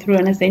have gone through,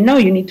 and I say, no,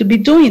 you need to be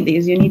doing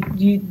this.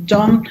 You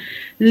don't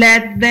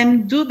let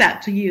them do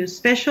that to you,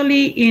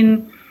 especially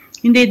in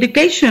the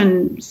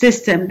education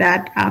system,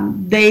 that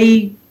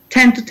they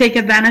tend to take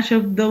advantage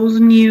of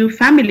those new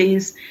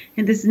families.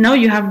 And they say, no,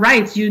 you have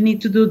rights. You need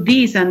to do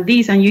this, and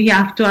you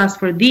have to ask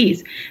for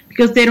this,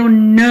 because they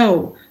don't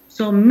know.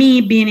 So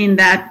me being in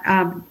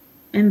that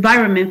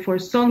environment for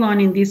so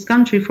long in this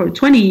country for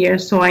 20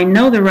 years, so I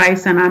know the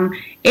rights and I'm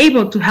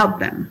able to help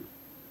them.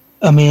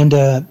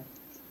 Amanda,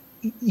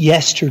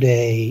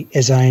 yesterday,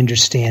 as I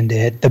understand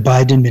it, the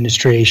Biden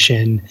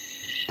administration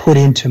put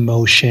into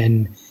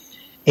motion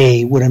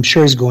what I'm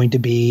sure is going to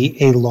be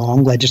a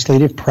long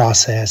legislative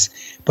process,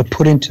 but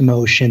put into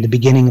motion the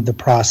beginning of the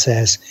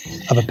process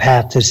of a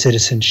path to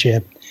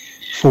citizenship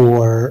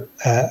for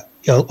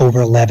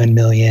over 11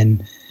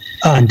 million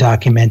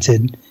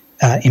undocumented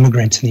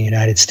immigrants in the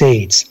United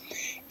States.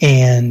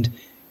 And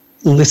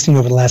listening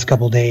over the last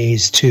couple of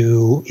days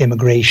to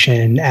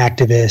immigration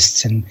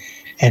activists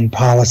and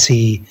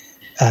policy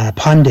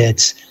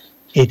pundits,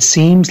 it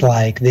seems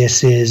like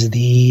this is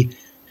the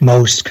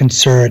most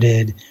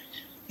concerted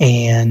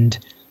and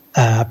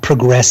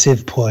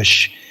progressive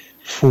push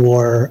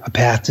for a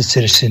path to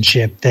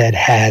citizenship that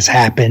has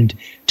happened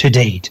to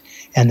date.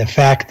 And the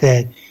fact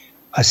that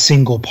a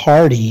single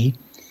party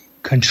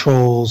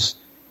controls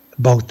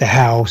both the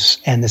House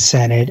and the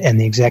Senate and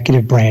the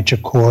executive branch,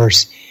 of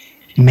course,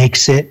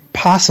 makes it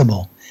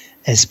possible,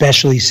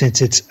 especially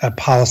since it's a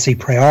policy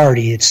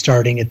priority. It's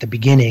starting at the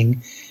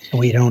beginning, and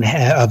we don't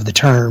have of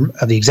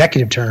the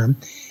executive term,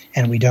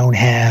 and we don't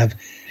have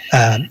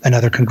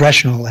another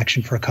congressional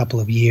election for a couple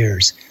of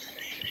years.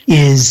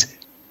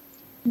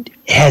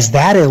 Has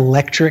that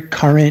electric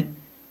current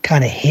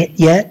kind of hit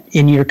yet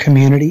in your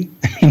community?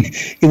 I mean,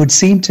 it would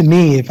seem to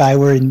me, if I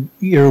were in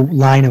your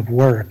line of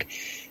work,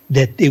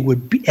 that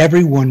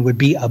everyone would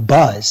be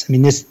abuzz. I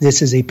mean,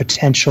 this is a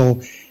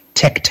potential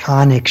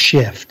tectonic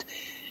shift,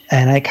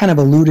 and I kind of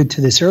alluded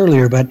to this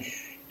earlier. But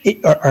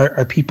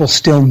are people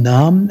still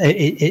numb?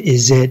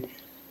 Does it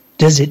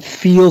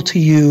feel to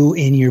you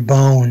in your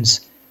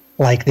bones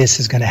like this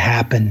is going to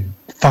happen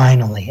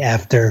finally?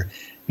 After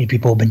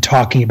people have been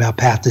talking about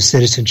path to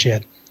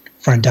citizenship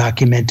for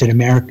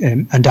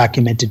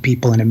undocumented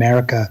people in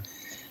America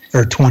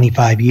for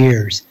 25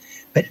 years,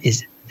 but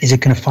is it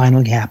going to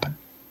finally happen?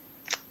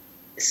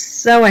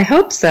 So I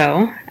hope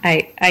so.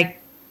 I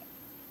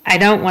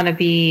don't want to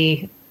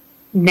be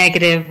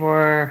negative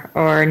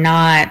or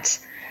not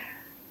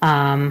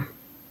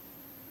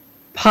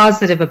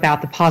positive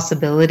about the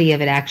possibility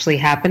of it actually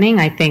happening.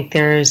 I think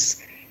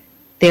there's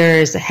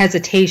a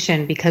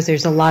hesitation because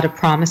there's a lot of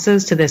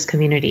promises to this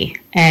community,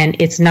 and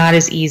it's not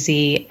as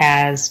easy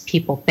as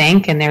people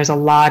think, and there's a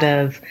lot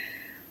of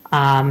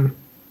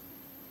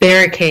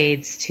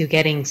barricades to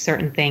getting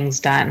certain things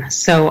done.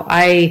 So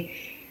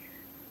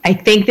I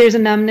think there's a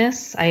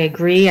numbness. I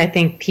agree. I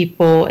think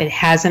it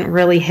hasn't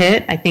really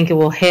hit. I think it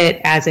will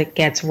hit as it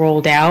gets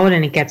rolled out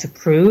and it gets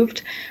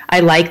approved.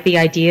 I like the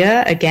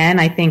idea. Again,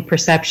 I think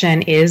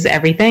perception is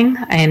everything.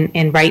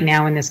 And right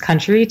now in this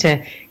country,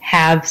 to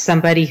have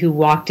somebody who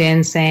walked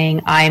in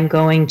saying, I'm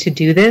going to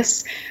do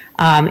this,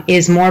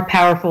 is more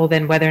powerful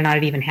than whether or not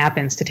it even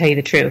happens, to tell you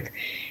the truth.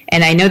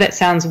 And I know that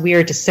sounds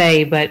weird to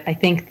say, but I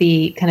think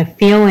the kind of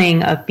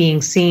feeling of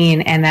being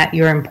seen and that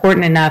you're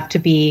important enough to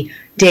be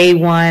day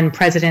one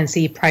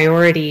presidency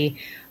priority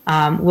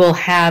will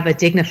have a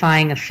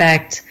dignifying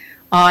effect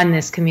on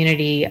this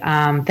community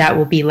that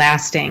will be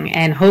lasting.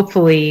 And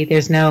hopefully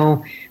there's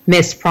no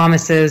missed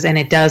promises and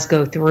it does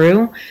go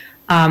through.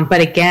 But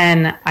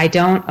again, I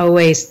don't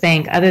always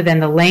think, other than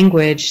the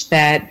language,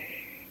 that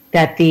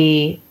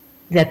the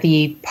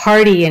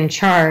party in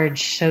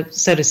charge,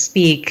 so to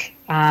speak,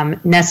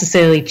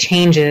 necessarily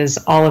changes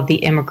all of the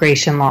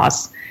immigration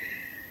laws.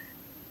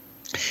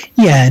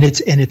 Yeah, and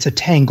it's a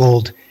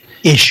tangled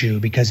issue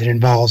because it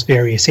involves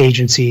various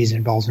agencies, it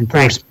involves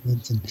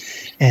enforcement,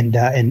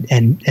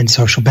 right, and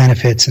social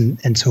benefits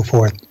and so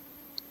forth.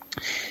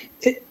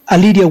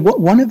 Alidia,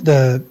 one of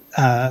the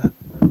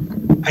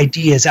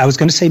ideas, I was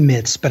going to say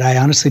myths, but I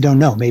honestly don't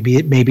know.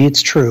 Maybe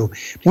it's true.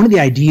 One of the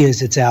ideas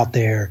that's out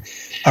there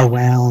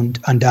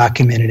around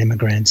undocumented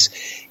immigrants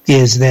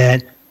is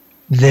that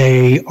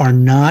they are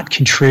not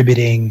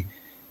contributing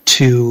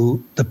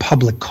to the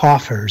public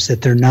coffers,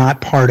 that they're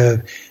not part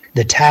of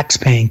the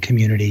tax-paying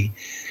community,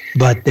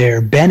 but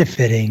they're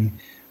benefiting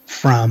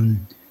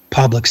from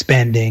public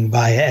spending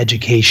via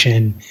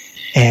education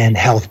and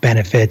health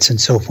benefits and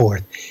so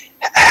forth.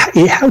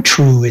 How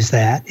true is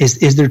that?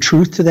 Is there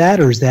truth to that,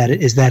 or is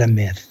that a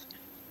myth?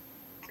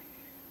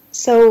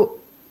 So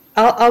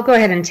I'll go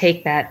ahead and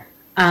take that,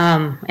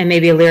 and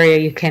maybe Illyria,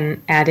 you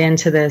can add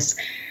into this.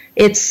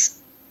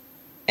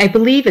 I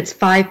believe it's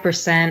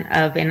 5%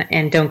 of,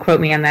 and don't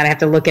quote me on that, I have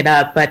to look it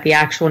up, but the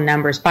actual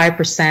numbers,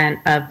 5%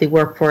 of the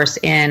workforce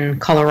in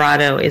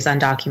Colorado is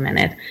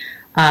undocumented.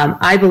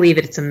 I believe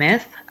it's a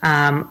myth.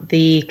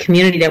 The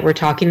community that we're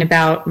talking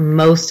about,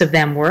 most of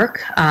them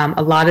work.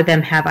 A lot of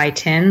them have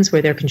I-10s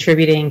where they're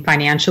contributing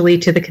financially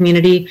to the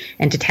community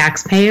and to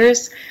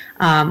taxpayers.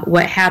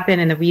 What happened,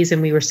 and the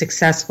reason we were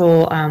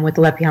successful with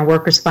the Left Behind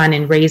Workers Fund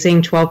in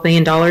raising $12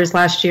 million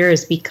last year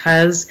is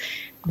because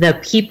the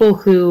people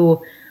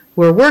who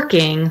were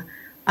working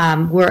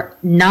were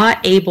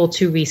not able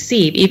to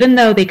receive, even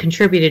though they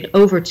contributed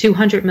over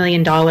 $200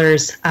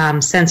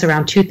 million since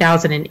around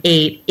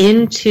 2008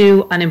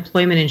 into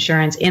unemployment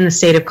insurance in the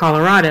state of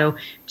Colorado,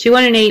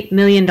 $208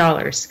 million.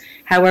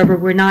 However,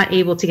 we're not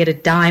able to get a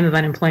dime of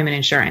unemployment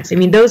insurance. I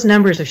mean, those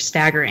numbers are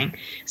staggering.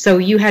 So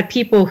you had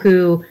people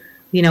who,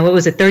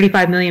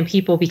 35 million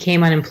people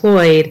became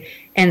unemployed,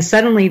 and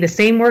suddenly the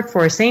same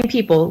workforce, same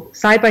people,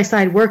 side by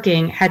side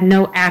working, had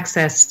no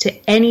access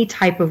to any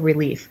type of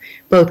relief,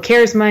 both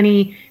CARES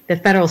money, the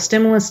federal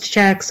stimulus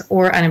checks,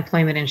 or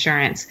unemployment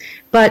insurance.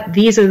 But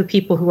these are the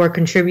people who are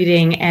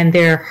contributing, and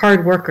they're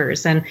hard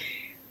workers. And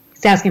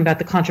it's asking about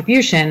the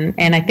contribution,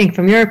 and I think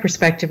from your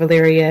perspective,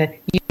 Illyria,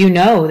 you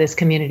know this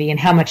community and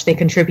how much they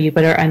contribute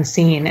but are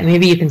unseen, and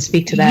maybe you can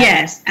speak to that.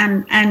 Yes,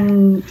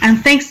 and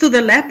thanks to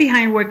the Left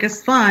Behind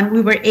Workers Fund,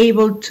 we were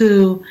able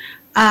to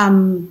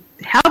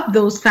help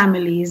those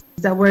families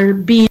that were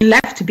being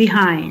left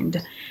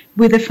behind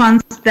with the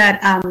funds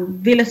that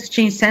Village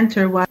Exchange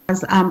Center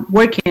was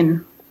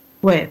working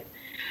with.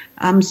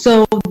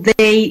 So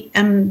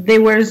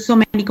there were so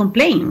many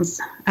complaints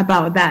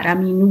about that. I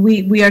mean,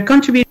 we are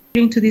contributing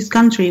to this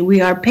country.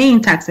 We are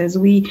paying taxes.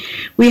 We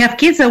have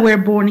kids that were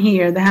born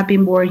here, that have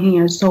been born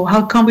here. So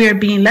how come we are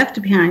being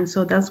left behind?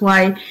 So that's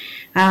why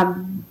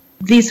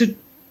these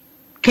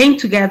came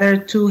together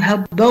to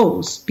help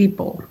those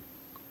people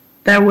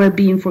that were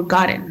being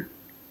forgotten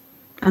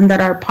and that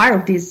are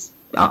part of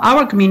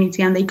our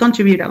community, and they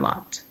contribute a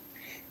lot.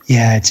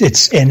 Yeah,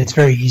 it's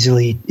very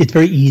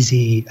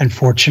easy,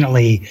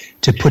 unfortunately,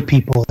 to put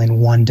people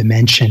in one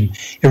dimension.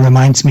 It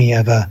reminds me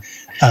of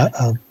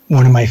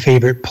one of my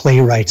favorite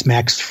playwrights,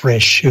 Max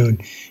Frisch, who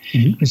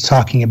was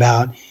talking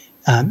about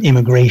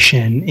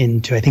immigration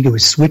into, I think it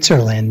was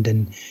Switzerland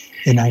in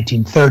the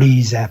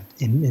 1930s,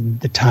 in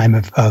the time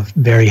of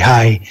very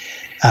high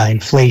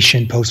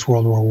inflation post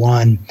World War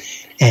I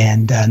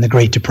and the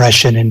Great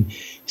Depression, and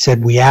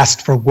said we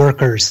asked for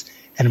workers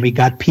and we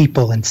got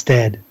people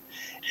instead.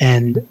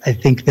 And I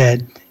think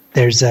that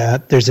there's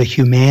a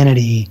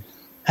humanity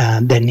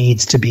that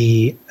needs to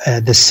be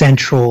the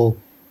central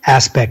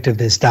aspect of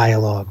this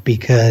dialogue,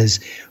 because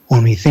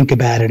when we think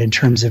about it in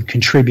terms of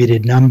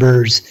contributed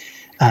numbers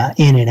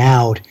in and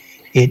out,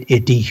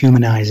 it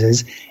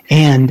dehumanizes.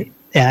 And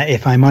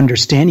if I'm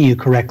understanding you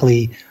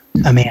correctly,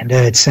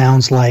 Amanda, it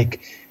sounds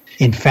like,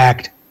 in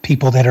fact,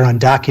 people that are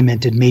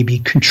undocumented may be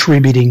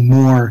contributing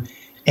more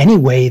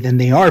anyway than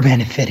they are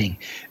benefiting.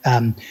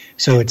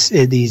 So it's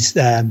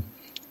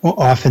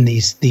often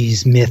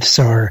these myths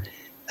are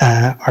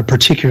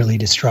particularly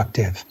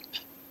destructive.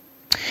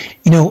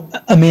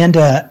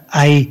 Amanda,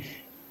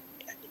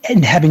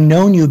 and having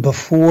known you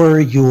before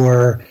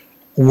your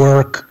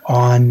work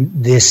on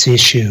this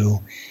issue,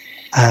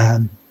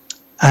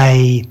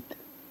 I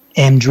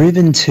am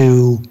driven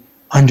to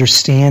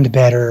understand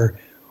better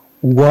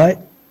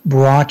what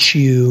brought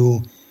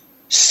you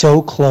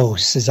so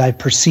close, as I've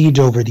perceived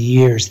over the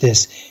years,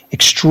 this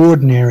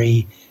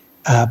extraordinary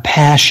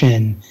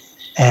passion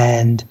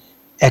and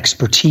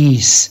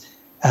expertise.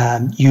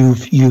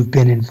 You've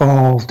been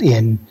involved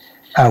in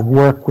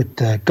work with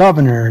the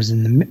governors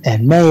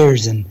and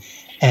mayors, and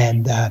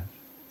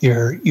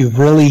you've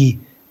really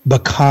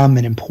become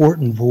an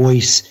important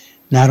voice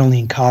not only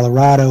in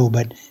Colorado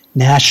but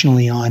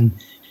nationally on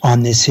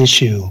this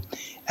issue.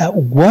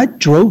 What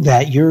drove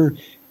that? You're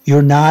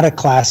not a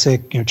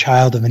classic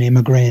child of an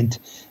immigrant.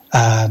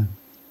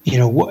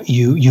 You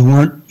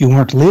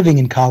weren't living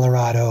in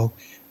Colorado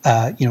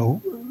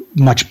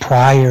much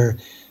prior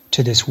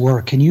to this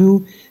work. Can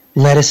you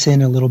let us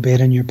in a little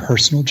bit on your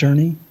personal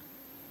journey?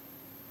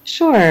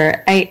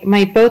 Sure.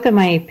 Both of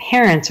my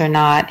parents are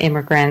not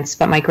immigrants,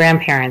 but my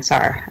grandparents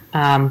are.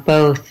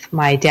 Both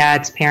my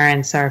dad's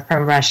parents are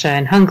from Russia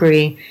and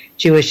Hungary,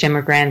 Jewish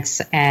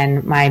immigrants,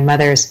 and my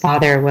mother's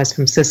father was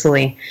from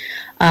Sicily.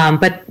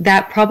 But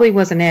that probably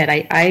wasn't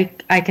it.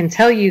 I can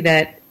tell you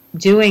that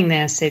doing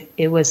this,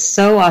 it was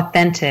so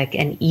authentic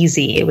and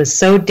easy. It was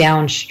so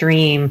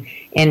downstream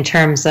in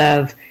terms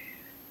of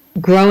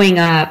growing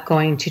up,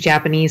 going to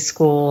Japanese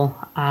school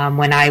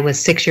when I was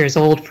 6 years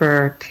old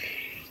for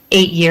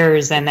 8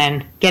 years and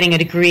then getting a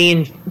degree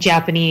in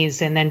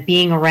Japanese and then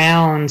being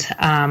around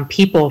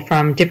people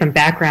from different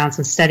backgrounds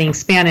and studying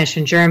Spanish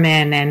and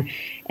German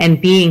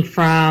and being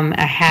from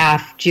a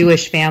half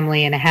Jewish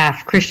family and a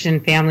half Christian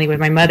family where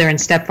my mother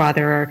and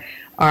stepfather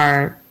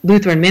are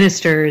Lutheran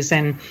ministers.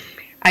 And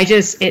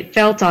it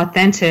felt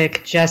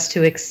authentic just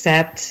to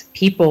accept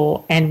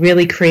people and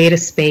really create a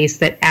space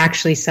that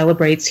actually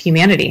celebrates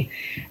humanity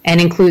and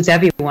includes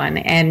everyone.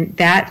 And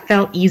that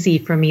felt easy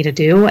for me to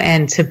do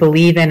and to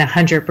believe in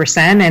 100%.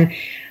 And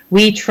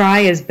we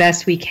try as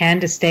best we can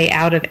to stay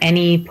out of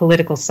any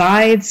political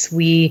sides.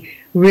 We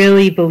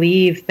really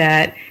believe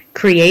that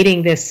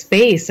creating this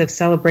space of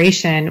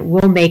celebration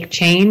will make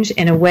change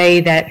in a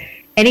way that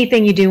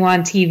anything you do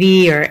on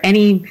TV or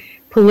any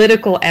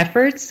political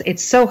efforts,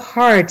 it's so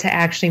hard to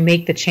actually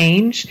make the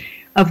change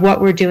of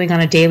what we're doing on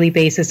a daily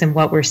basis and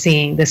what we're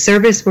seeing. The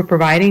service we're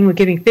providing, we're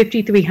giving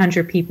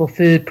 5,300 people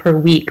food per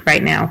week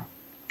right now.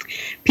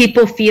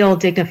 People feel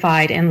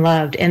dignified and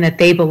loved and that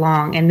they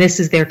belong, and this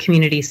is their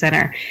community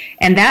center.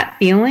 And that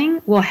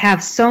feeling will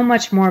have so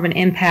much more of an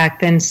impact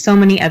than so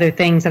many other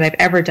things that I've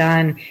ever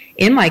done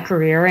in my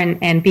career.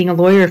 And being a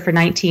lawyer for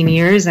 19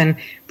 years and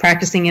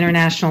practicing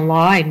international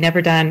law, I'd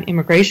never done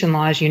immigration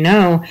law, as you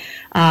know.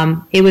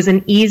 It was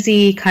an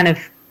easy kind of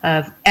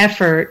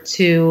effort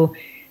to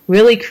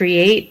really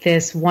create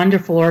this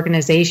wonderful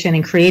organization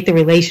and create the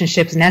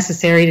relationships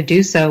necessary to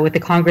do so with the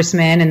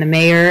congressman and the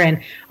mayor. And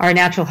our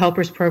Natural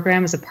Helpers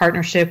Program is a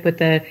partnership with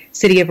the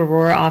City of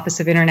Aurora Office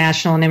of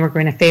International and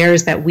Immigrant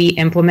Affairs that we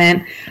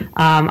implement.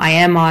 I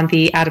am on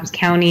the Adams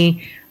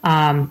County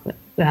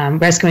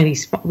Rescue and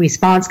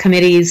Response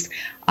Committees,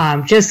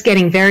 just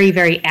getting very,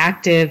 very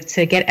active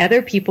to get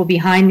other people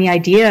behind the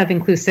idea of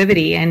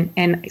inclusivity.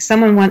 And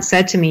someone once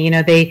said to me,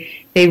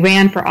 they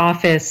ran for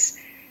office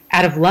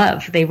out of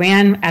love. They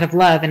ran out of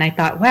love. And I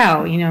thought,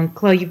 wow,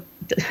 Chloe, you've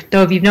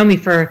known me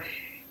for,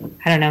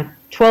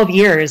 12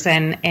 years.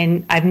 And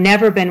I've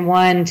never been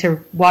one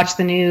to watch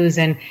the news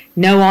and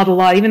know all the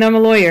law, even though I'm a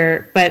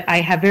lawyer, but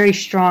I have very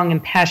strong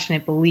and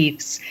passionate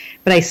beliefs.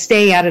 But I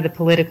stay out of the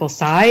political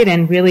side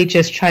and really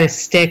just try to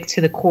stick to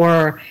the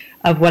core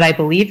of what I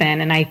believe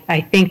in. And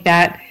I think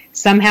that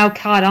somehow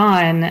caught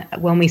on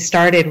when we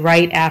started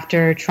right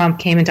after Trump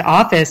came into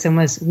office and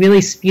was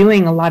really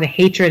spewing a lot of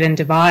hatred and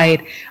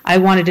divide. I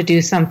wanted to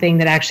do something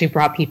that actually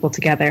brought people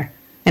together,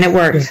 and it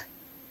worked.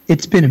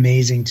 It's been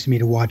amazing to me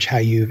to watch how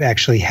you've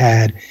actually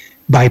had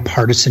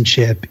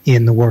bipartisanship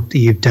in the work that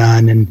you've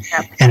done, and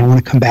I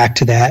want to come back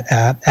to that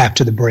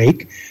after the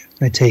break. I'm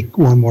going to take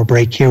one more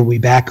break here. We'll be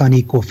back on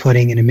Equal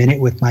Footing in a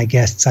minute with my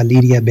guests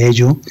Alidia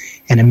Bello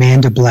and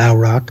Amanda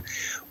Blaurock.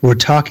 We're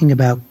talking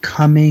about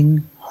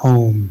coming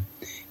home,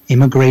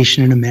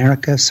 Immigration in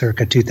America,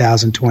 circa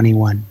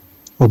 2021.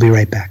 We'll be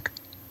right back.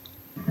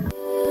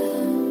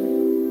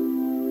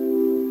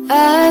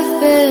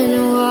 I've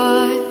been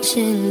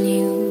watching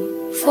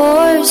you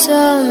for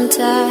some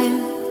time.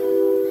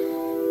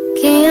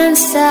 Can't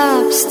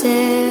stop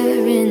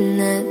staring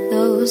at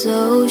those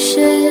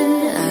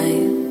ocean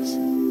eyes.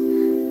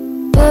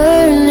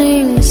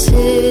 Burning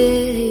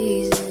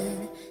cities.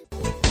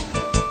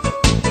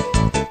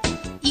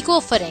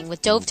 Equal Footing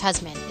with Dove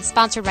Tusman is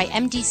sponsored by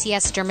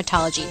MDCS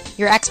Dermatology,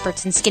 your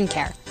experts in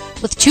skincare.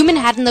 With 2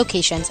 Manhattan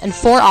locations and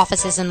 4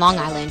 offices in Long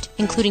Island,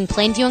 including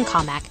Plainview and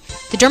Commack,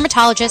 the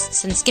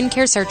dermatologists and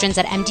skincare surgeons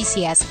at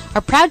MDCS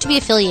are proud to be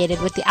affiliated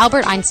with the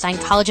Albert Einstein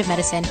College of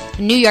Medicine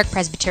and New York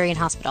Presbyterian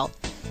Hospital.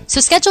 So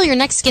schedule your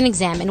next skin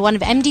exam in one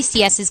of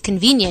MDCS's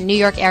convenient New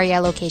York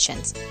area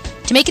locations.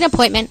 To make an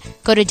appointment,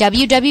 go to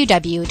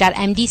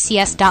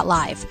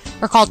www.mdcs.live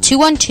or call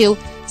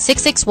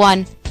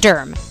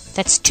 212-661-DERM.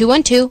 That's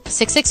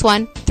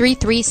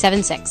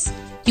 212-661-3376.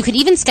 You can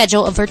even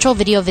schedule a virtual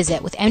video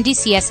visit with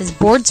MDCS's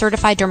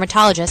board-certified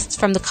dermatologists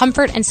from the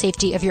comfort and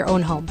safety of your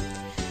own home.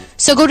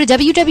 So go to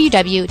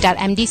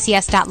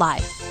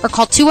www.mdcs.live or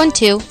call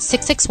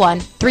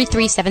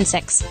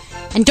 212-661-3376.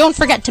 And don't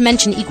forget to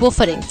mention Equal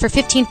Footing for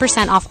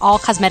 15% off all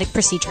cosmetic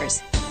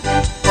procedures.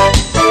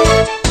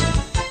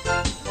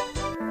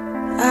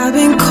 I've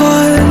been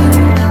caught,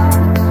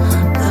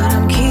 but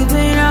I'm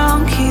keeping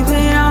on track.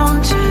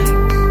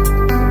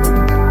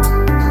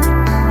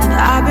 And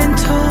I've been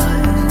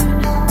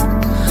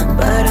taught,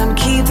 but I'm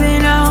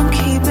keeping on track.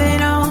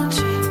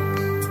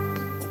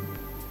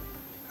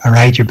 All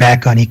right, you're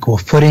back on Equal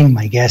Footing.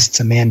 My guests,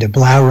 Amanda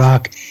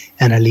Blaurock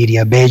and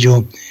Alidia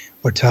Bello.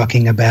 We're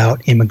talking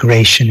about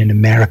Immigration in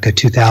America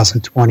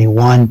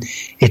 2021.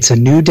 It's a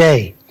new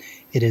day.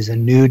 It is a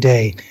new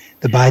day.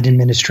 The Biden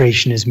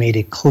administration has made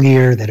it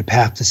clear that a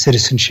path to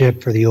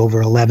citizenship for the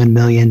over 11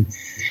 million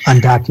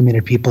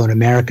undocumented people in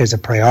America is a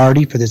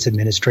priority for this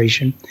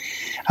administration.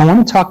 I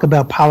want to talk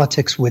about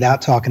politics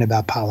without talking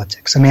about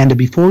politics. Amanda,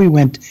 before we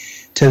went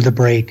to the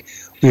break,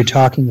 we were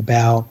talking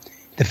about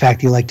the fact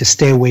that you like to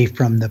stay away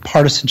from the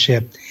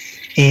partisanship.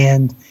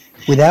 And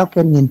without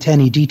getting into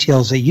any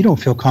details that you don't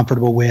feel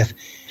comfortable with,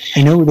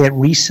 I know that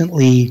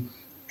recently,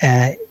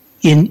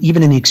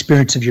 even in the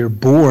experience of your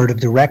board of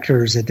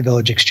directors at the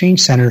Village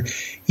Exchange Center,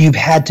 you've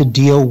had to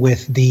deal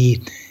with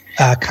the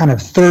kind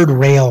of third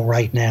rail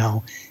right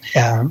now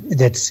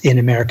that's in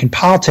American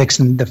politics,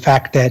 and the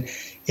fact that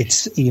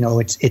it's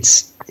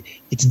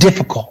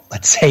difficult,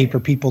 let's say, for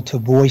people to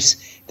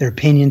voice their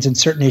opinions on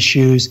certain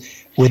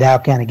issues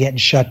without kind of getting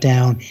shut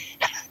down.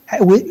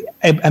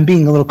 I'm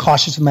being a little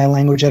cautious with my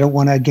language. I don't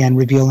want to, again,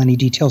 reveal any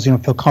details you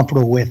don't feel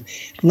comfortable with.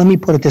 Let me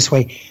put it this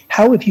way.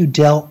 How have you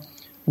dealt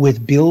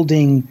with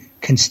building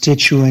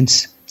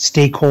constituents,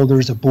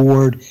 stakeholders, a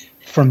board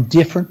from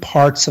different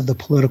parts of the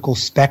political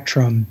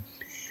spectrum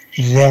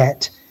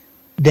that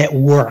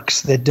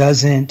works, that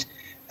doesn't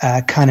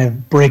kind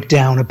of break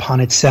down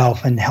upon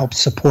itself and help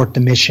support the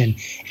mission?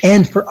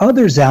 And for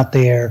others out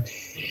there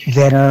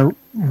that are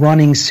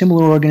running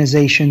similar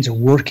organizations or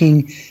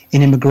working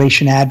in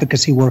immigration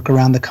advocacy work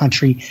around the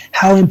country,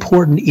 how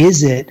important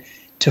is it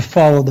to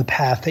follow the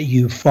path that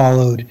you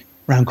followed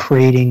around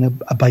creating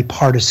a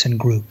bipartisan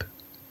group?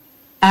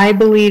 I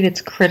believe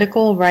it's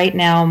critical right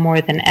now more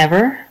than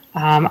ever.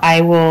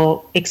 I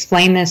will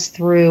explain this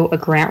through a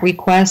grant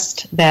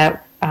request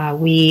that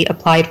we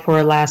applied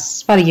for about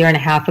a year and a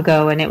half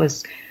ago, and it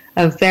was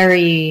a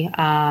very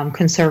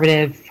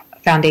conservative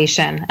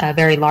foundation, a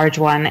very large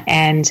one,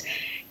 and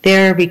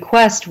their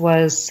request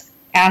was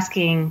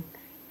asking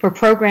for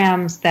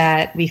programs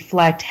that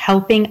reflect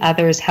helping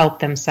others help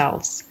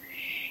themselves.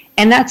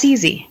 And that's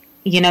easy.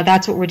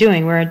 That's what we're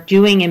doing. We're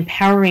doing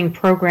empowering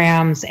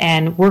programs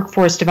and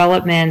workforce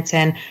development,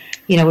 and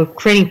we're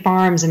creating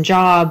farms and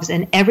jobs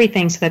and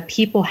everything so that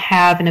people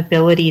have an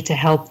ability to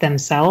help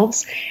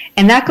themselves.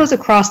 And that goes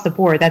across the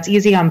board. That's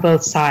easy on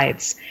both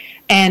sides.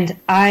 And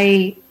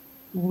I,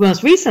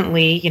 most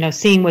recently,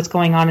 seeing what's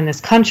going on in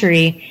this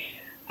country,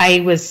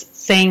 I was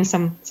saying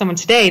someone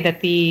today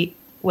that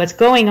what's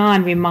going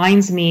on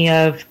reminds me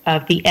of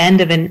the end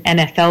of an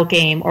NFL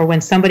game, or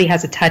when somebody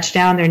has a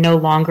touchdown, they're no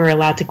longer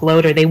allowed to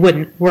gloat, or they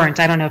weren't.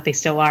 I don't know if they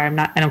still are.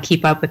 I don't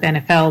keep up with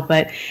NFL,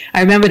 but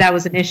I remember that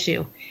was an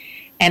issue.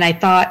 And I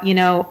thought,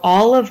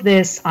 all of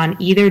this on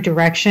either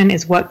direction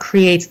is what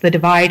creates the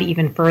divide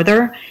even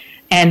further.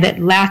 And that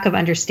lack of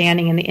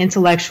understanding and the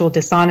intellectual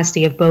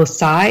dishonesty of both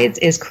sides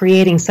is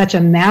creating such a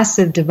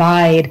massive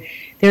divide.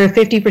 There are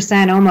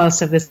 50%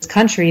 almost of this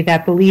country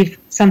that believe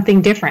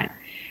something different.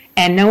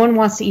 And no one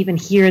wants to even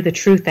hear the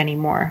truth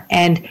anymore.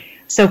 And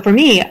so for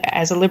me,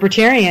 as a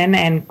libertarian,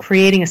 and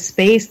creating a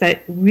space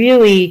that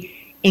really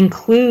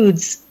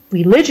includes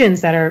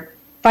religions that are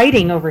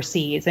fighting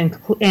overseas,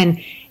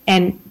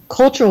 and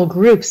cultural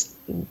groups,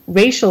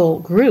 racial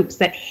groups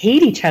that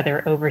hate each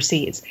other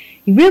overseas,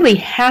 you really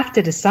have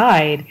to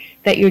decide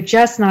that you're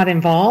just not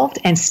involved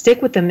and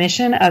stick with the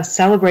mission of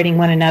celebrating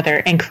one another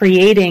and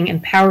creating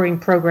empowering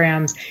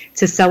programs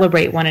to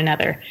celebrate one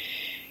another.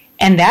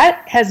 And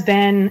that has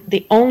been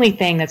the only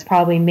thing that's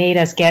probably made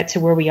us get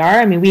to where we are.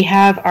 I mean, we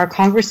have our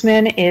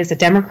congressman is a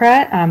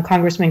Democrat,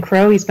 Congressman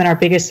Crow. He's been our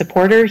biggest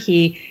supporter.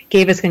 He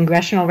gave us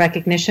congressional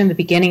recognition the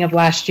beginning of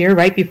last year,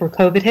 right before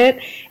COVID hit.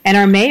 And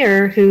our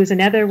mayor, who's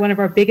another one of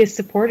our biggest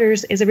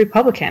supporters, is a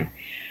Republican.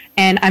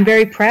 And I'm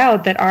very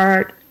proud that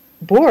our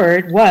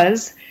board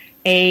was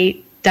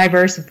a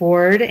diverse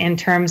board in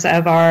terms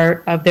of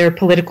their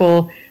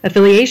political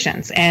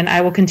affiliations, and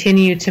I will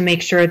continue to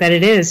make sure that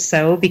it is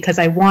so, because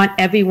I want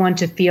everyone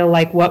to feel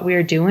like what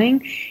we're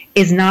doing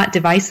is not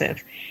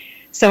divisive.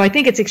 So I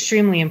think it's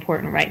extremely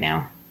important right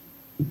now.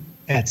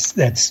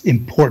 That's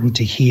important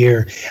to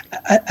hear.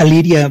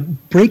 Alidia,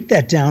 break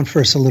that down for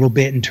us a little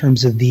bit in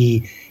terms of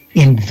the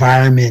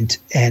environment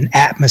and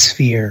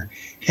atmosphere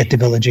at the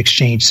Village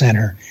Exchange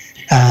Center.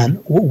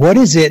 What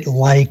is it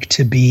like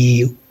to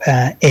be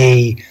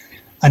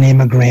an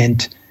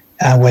immigrant,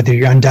 whether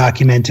you're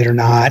undocumented or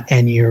not,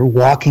 and you're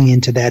walking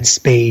into that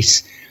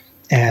space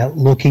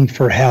looking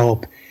for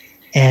help?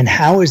 And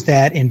how has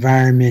that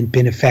environment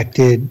been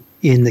affected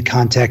in the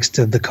context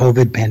of the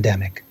COVID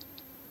pandemic?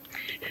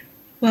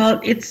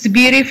 Well, it's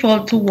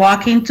beautiful to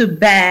walk into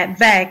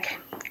VEC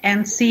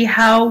and see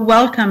how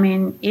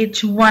welcoming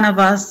each one of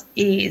us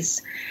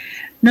is.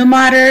 No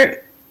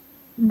matter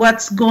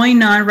what's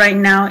going on right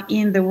now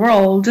in the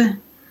world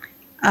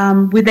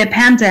with the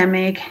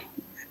pandemic,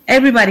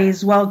 everybody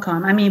is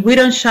welcome. I mean, we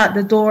don't shut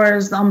the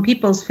doors on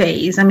people's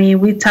face. I mean,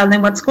 we tell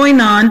them what's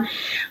going on.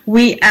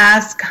 We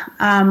ask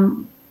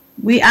them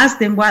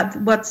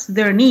what's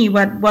their need,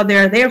 what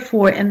they're there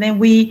for, and then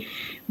we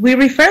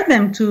refer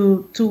them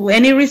to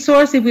any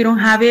resource. If we don't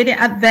have it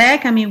at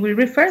VEC, I mean, we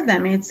refer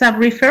them. It's a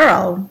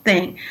referral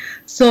thing.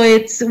 So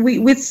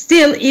we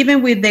still,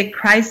 even with the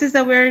crisis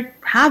that we're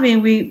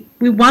having, we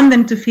want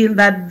them to feel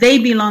that they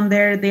belong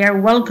there, they are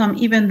welcome,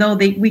 even though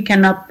we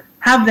cannot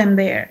have them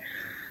there.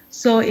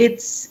 So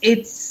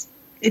it's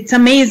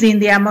amazing,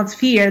 the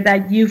atmosphere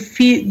that you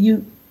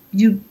feel,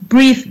 you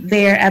breathe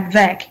there at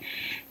VEC.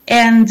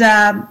 And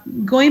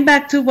going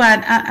back to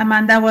what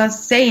Amanda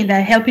was saying,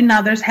 that helping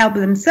others help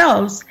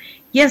themselves,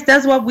 yes,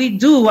 that's what we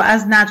do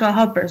as natural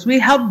helpers. We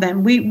help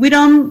them. We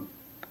don't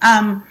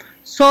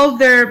solve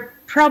their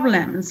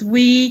problems.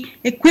 We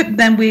equip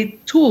them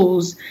with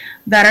tools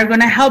that are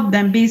going to help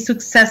them be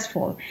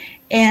successful.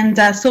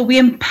 And so we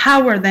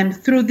empower them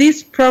through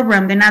this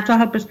program, the Natural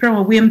Helpers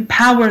Program. We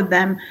empower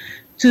them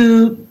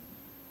to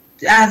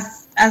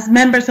as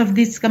members of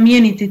this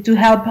community to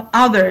help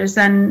others,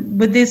 and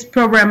with this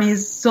program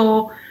is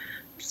so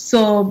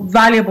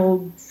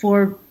valuable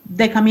for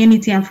the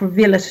community and for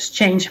Village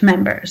Exchange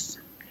members.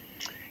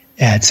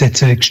 Yeah,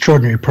 it's an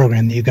extraordinary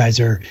program that you guys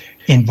are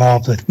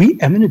involved with. I'm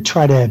going to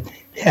try to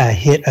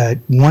hit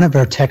one of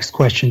our text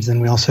questions,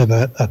 and we also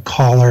have a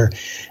caller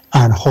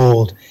on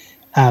hold.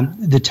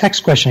 The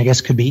text question, I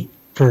guess, could be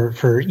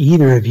for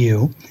either of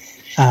you,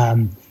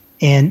 and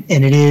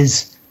it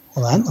is.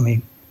 Hold on, let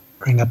me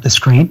bring up the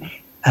screen.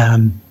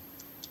 Have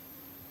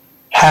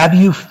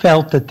you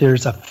felt that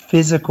there's a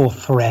physical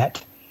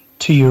threat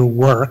to your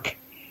work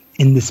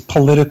in this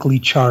politically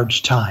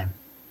charged time?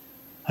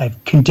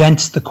 I've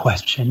condensed the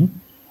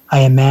question.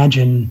 I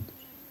imagine,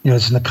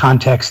 it's in the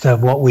context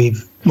of what we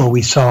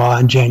saw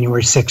on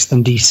January 6th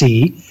in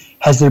D.C.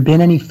 Has there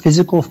been any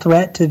physical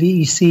threat to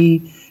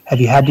VEC?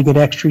 Have you had to get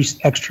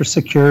extra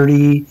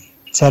security,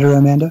 et cetera,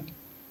 Amanda?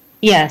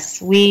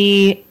 Yes,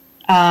 we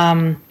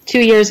 2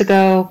 years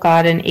ago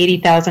got an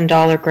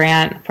 $80,000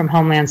 grant from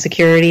Homeland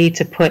Security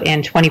to put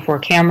in 24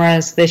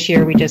 cameras. This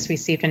year we just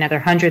received another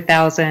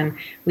 $100,000.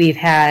 We've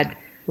had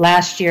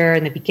last year,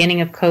 in the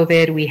beginning of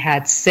COVID, we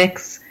had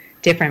 6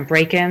 different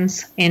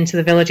break-ins into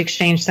the Village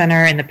Exchange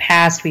Center. In the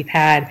past, we've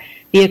had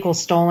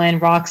vehicles stolen,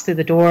 rocks through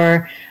the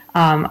door.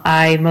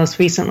 I most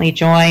recently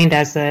joined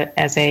as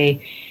a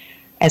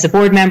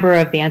board member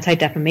of the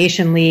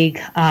Anti-Defamation League,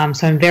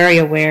 so I'm very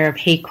aware of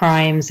hate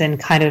crimes and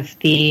kind of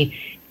the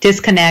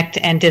disconnect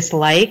and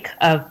dislike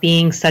of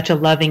being such a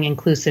loving,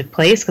 inclusive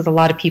place, because a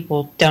lot of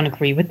people don't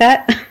agree with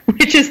that,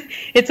 which is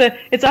it's a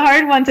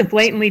hard one to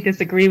blatantly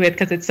disagree with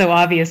because it's so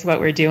obvious what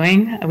we're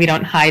doing. We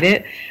don't hide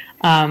it.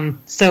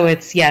 So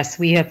it's, yes,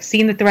 we have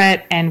seen the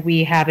threat and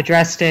we have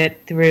addressed it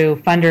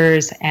through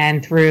funders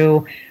and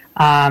through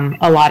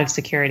a lot of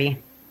security.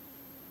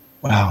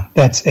 Wow,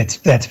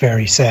 that's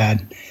very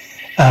sad.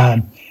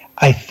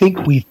 I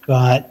think we've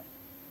got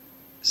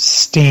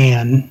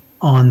Stan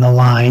on the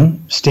line.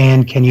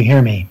 Stan, can you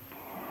hear me?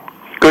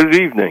 Good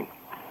evening.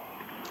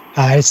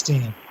 Hi,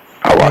 Stan.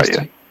 How are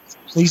you?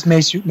 Please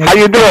make How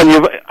you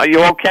doing? Are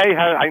you okay?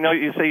 I know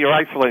you say you're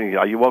isolating.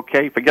 Are you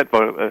okay?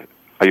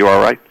 Are you all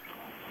right?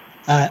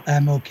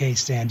 I'm okay,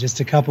 Stan.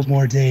 Just a couple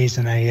more days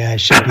and I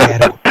should be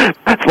at it.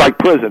 It's like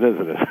prison,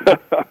 isn't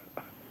it?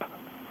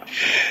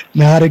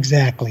 Not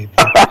exactly.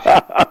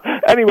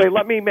 Anyway,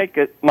 let me make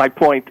it my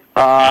point.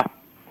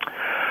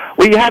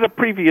 We had a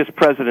previous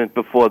president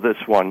before this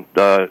one,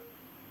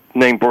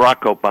 named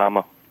Barack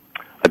Obama,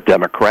 a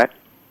Democrat.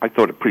 I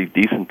thought a pretty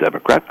decent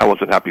Democrat. I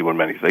wasn't happy with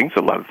many things,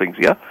 a lot of things,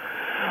 yeah.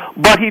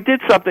 But he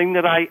did something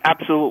that I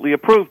absolutely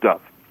approved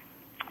of.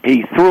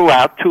 He threw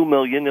out 2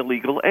 million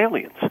illegal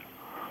aliens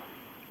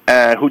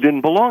who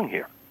didn't belong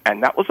here.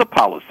 And that was a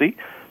policy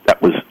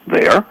that was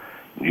there.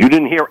 You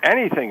didn't hear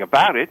anything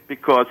about it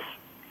because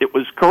it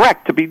was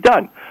correct to be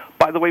done.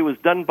 By the way, it was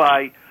done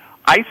by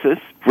ISIS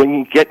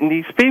getting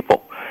these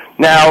people.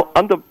 Now,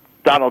 under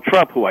Donald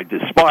Trump, who I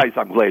despise,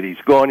 I'm glad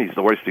he's gone. He's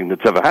the worst thing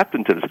that's ever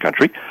happened to this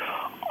country.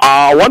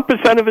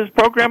 1% of his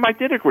program I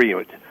did agree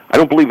with. I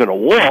don't believe in a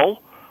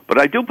wall, but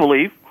I do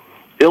believe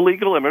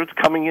illegal immigrants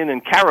coming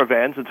in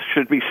caravans, it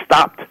should be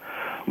stopped.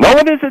 No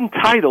one is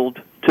entitled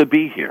to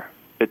be here.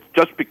 It's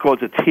just because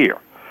it's here.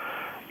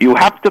 You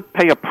have to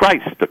pay a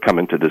price to come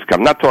into this country.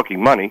 I'm not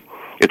talking money.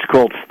 It's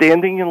called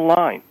standing in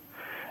line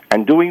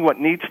and doing what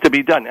needs to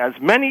be done, as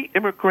many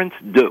immigrants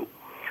do,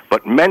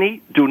 but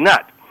many do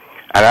not.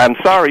 And I'm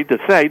sorry to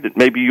say that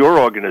maybe your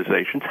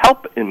organizations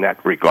help in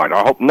that regard.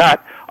 I hope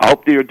not. I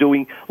hope they are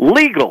doing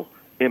legal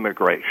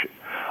immigration.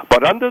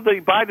 But under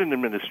the Biden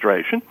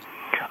administration,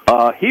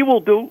 he will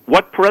do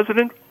what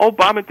President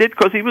Obama did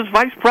because he was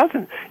vice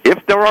president.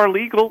 If there are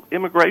legal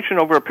immigration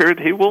over a period,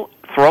 he will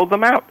throw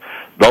them out.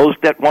 Those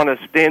that want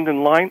to stand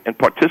in line and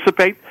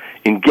participate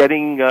in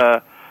getting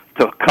to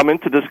come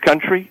into this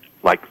country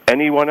like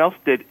anyone else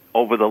did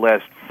over the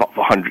last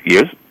 100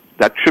 years,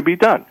 that should be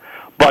done.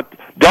 But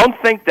don't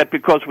think that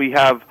because we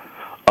have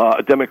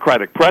a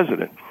Democratic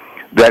president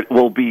that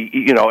will be,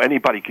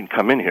 anybody can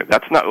come in here.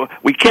 That's not.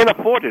 We can't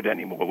afford it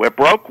anymore. We're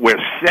broke.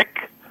 We're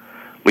sick.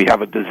 We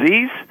have a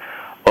disease.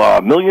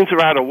 Millions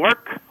are out of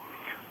work.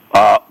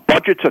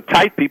 Budgets are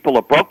tight. People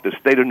are broke. The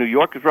state of New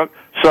York is broke.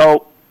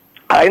 So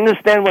I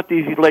understand what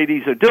these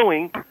ladies are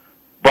doing,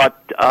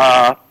 but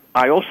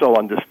I also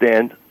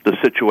understand the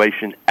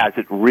situation as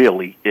it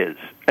really is.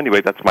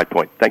 Anyway, that's my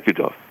point. Thank you,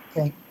 Dov.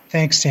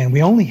 Thanks, Stan.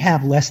 We only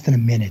have less than a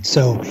minute,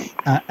 so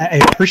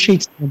I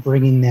appreciate Stan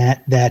bringing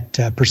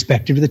that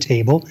perspective to the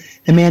table.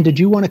 Amanda,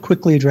 do you want to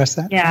quickly address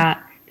that? Yeah,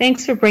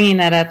 thanks for bringing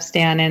that up,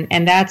 Stan.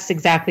 And that's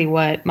exactly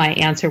what my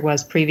answer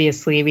was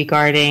previously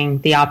regarding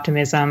the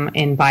optimism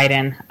in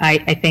Biden.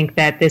 I think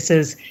that this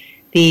is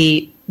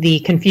the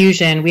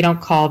confusion. We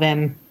don't call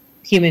them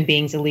human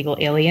beings, illegal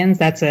aliens.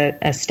 That's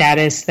a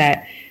status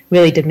that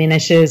really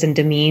diminishes and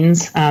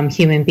demeans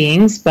human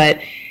beings,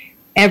 but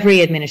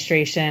every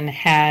administration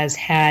has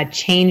had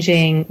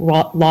changing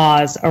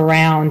laws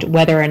around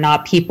whether or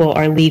not people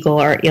are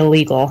legal or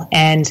illegal.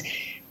 And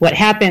what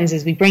happens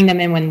is we bring them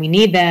in when we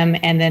need them,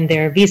 and then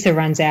their visa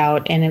runs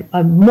out, and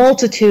a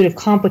multitude of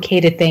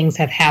complicated things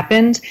have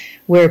happened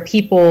where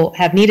people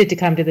have needed to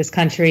come to this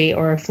country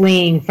or are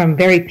fleeing from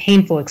very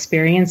painful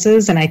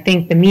experiences. And I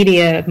think the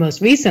media most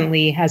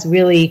recently has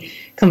really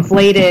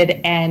conflated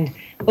and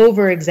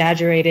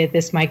over-exaggerated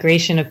this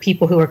migration of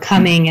people who are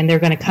coming, and they're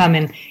going to come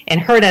and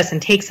hurt us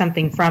and take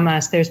something from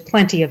us. There's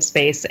plenty of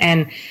space,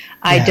 and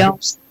I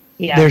don't...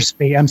 Yeah. There's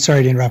space. I'm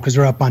sorry to interrupt because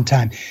we're up on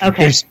time.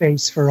 Okay. There's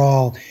space for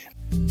all.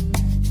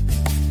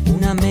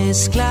 Una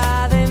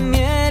mezcla de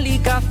miel y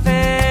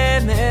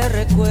café me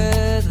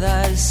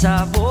recuerda el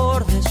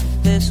sabor de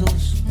sus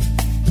besos,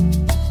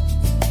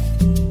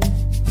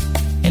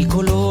 el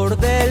color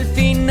del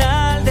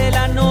final de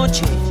la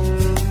noche.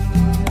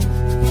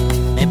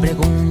 Me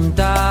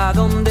pregunta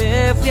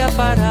dónde fui a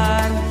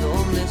parar.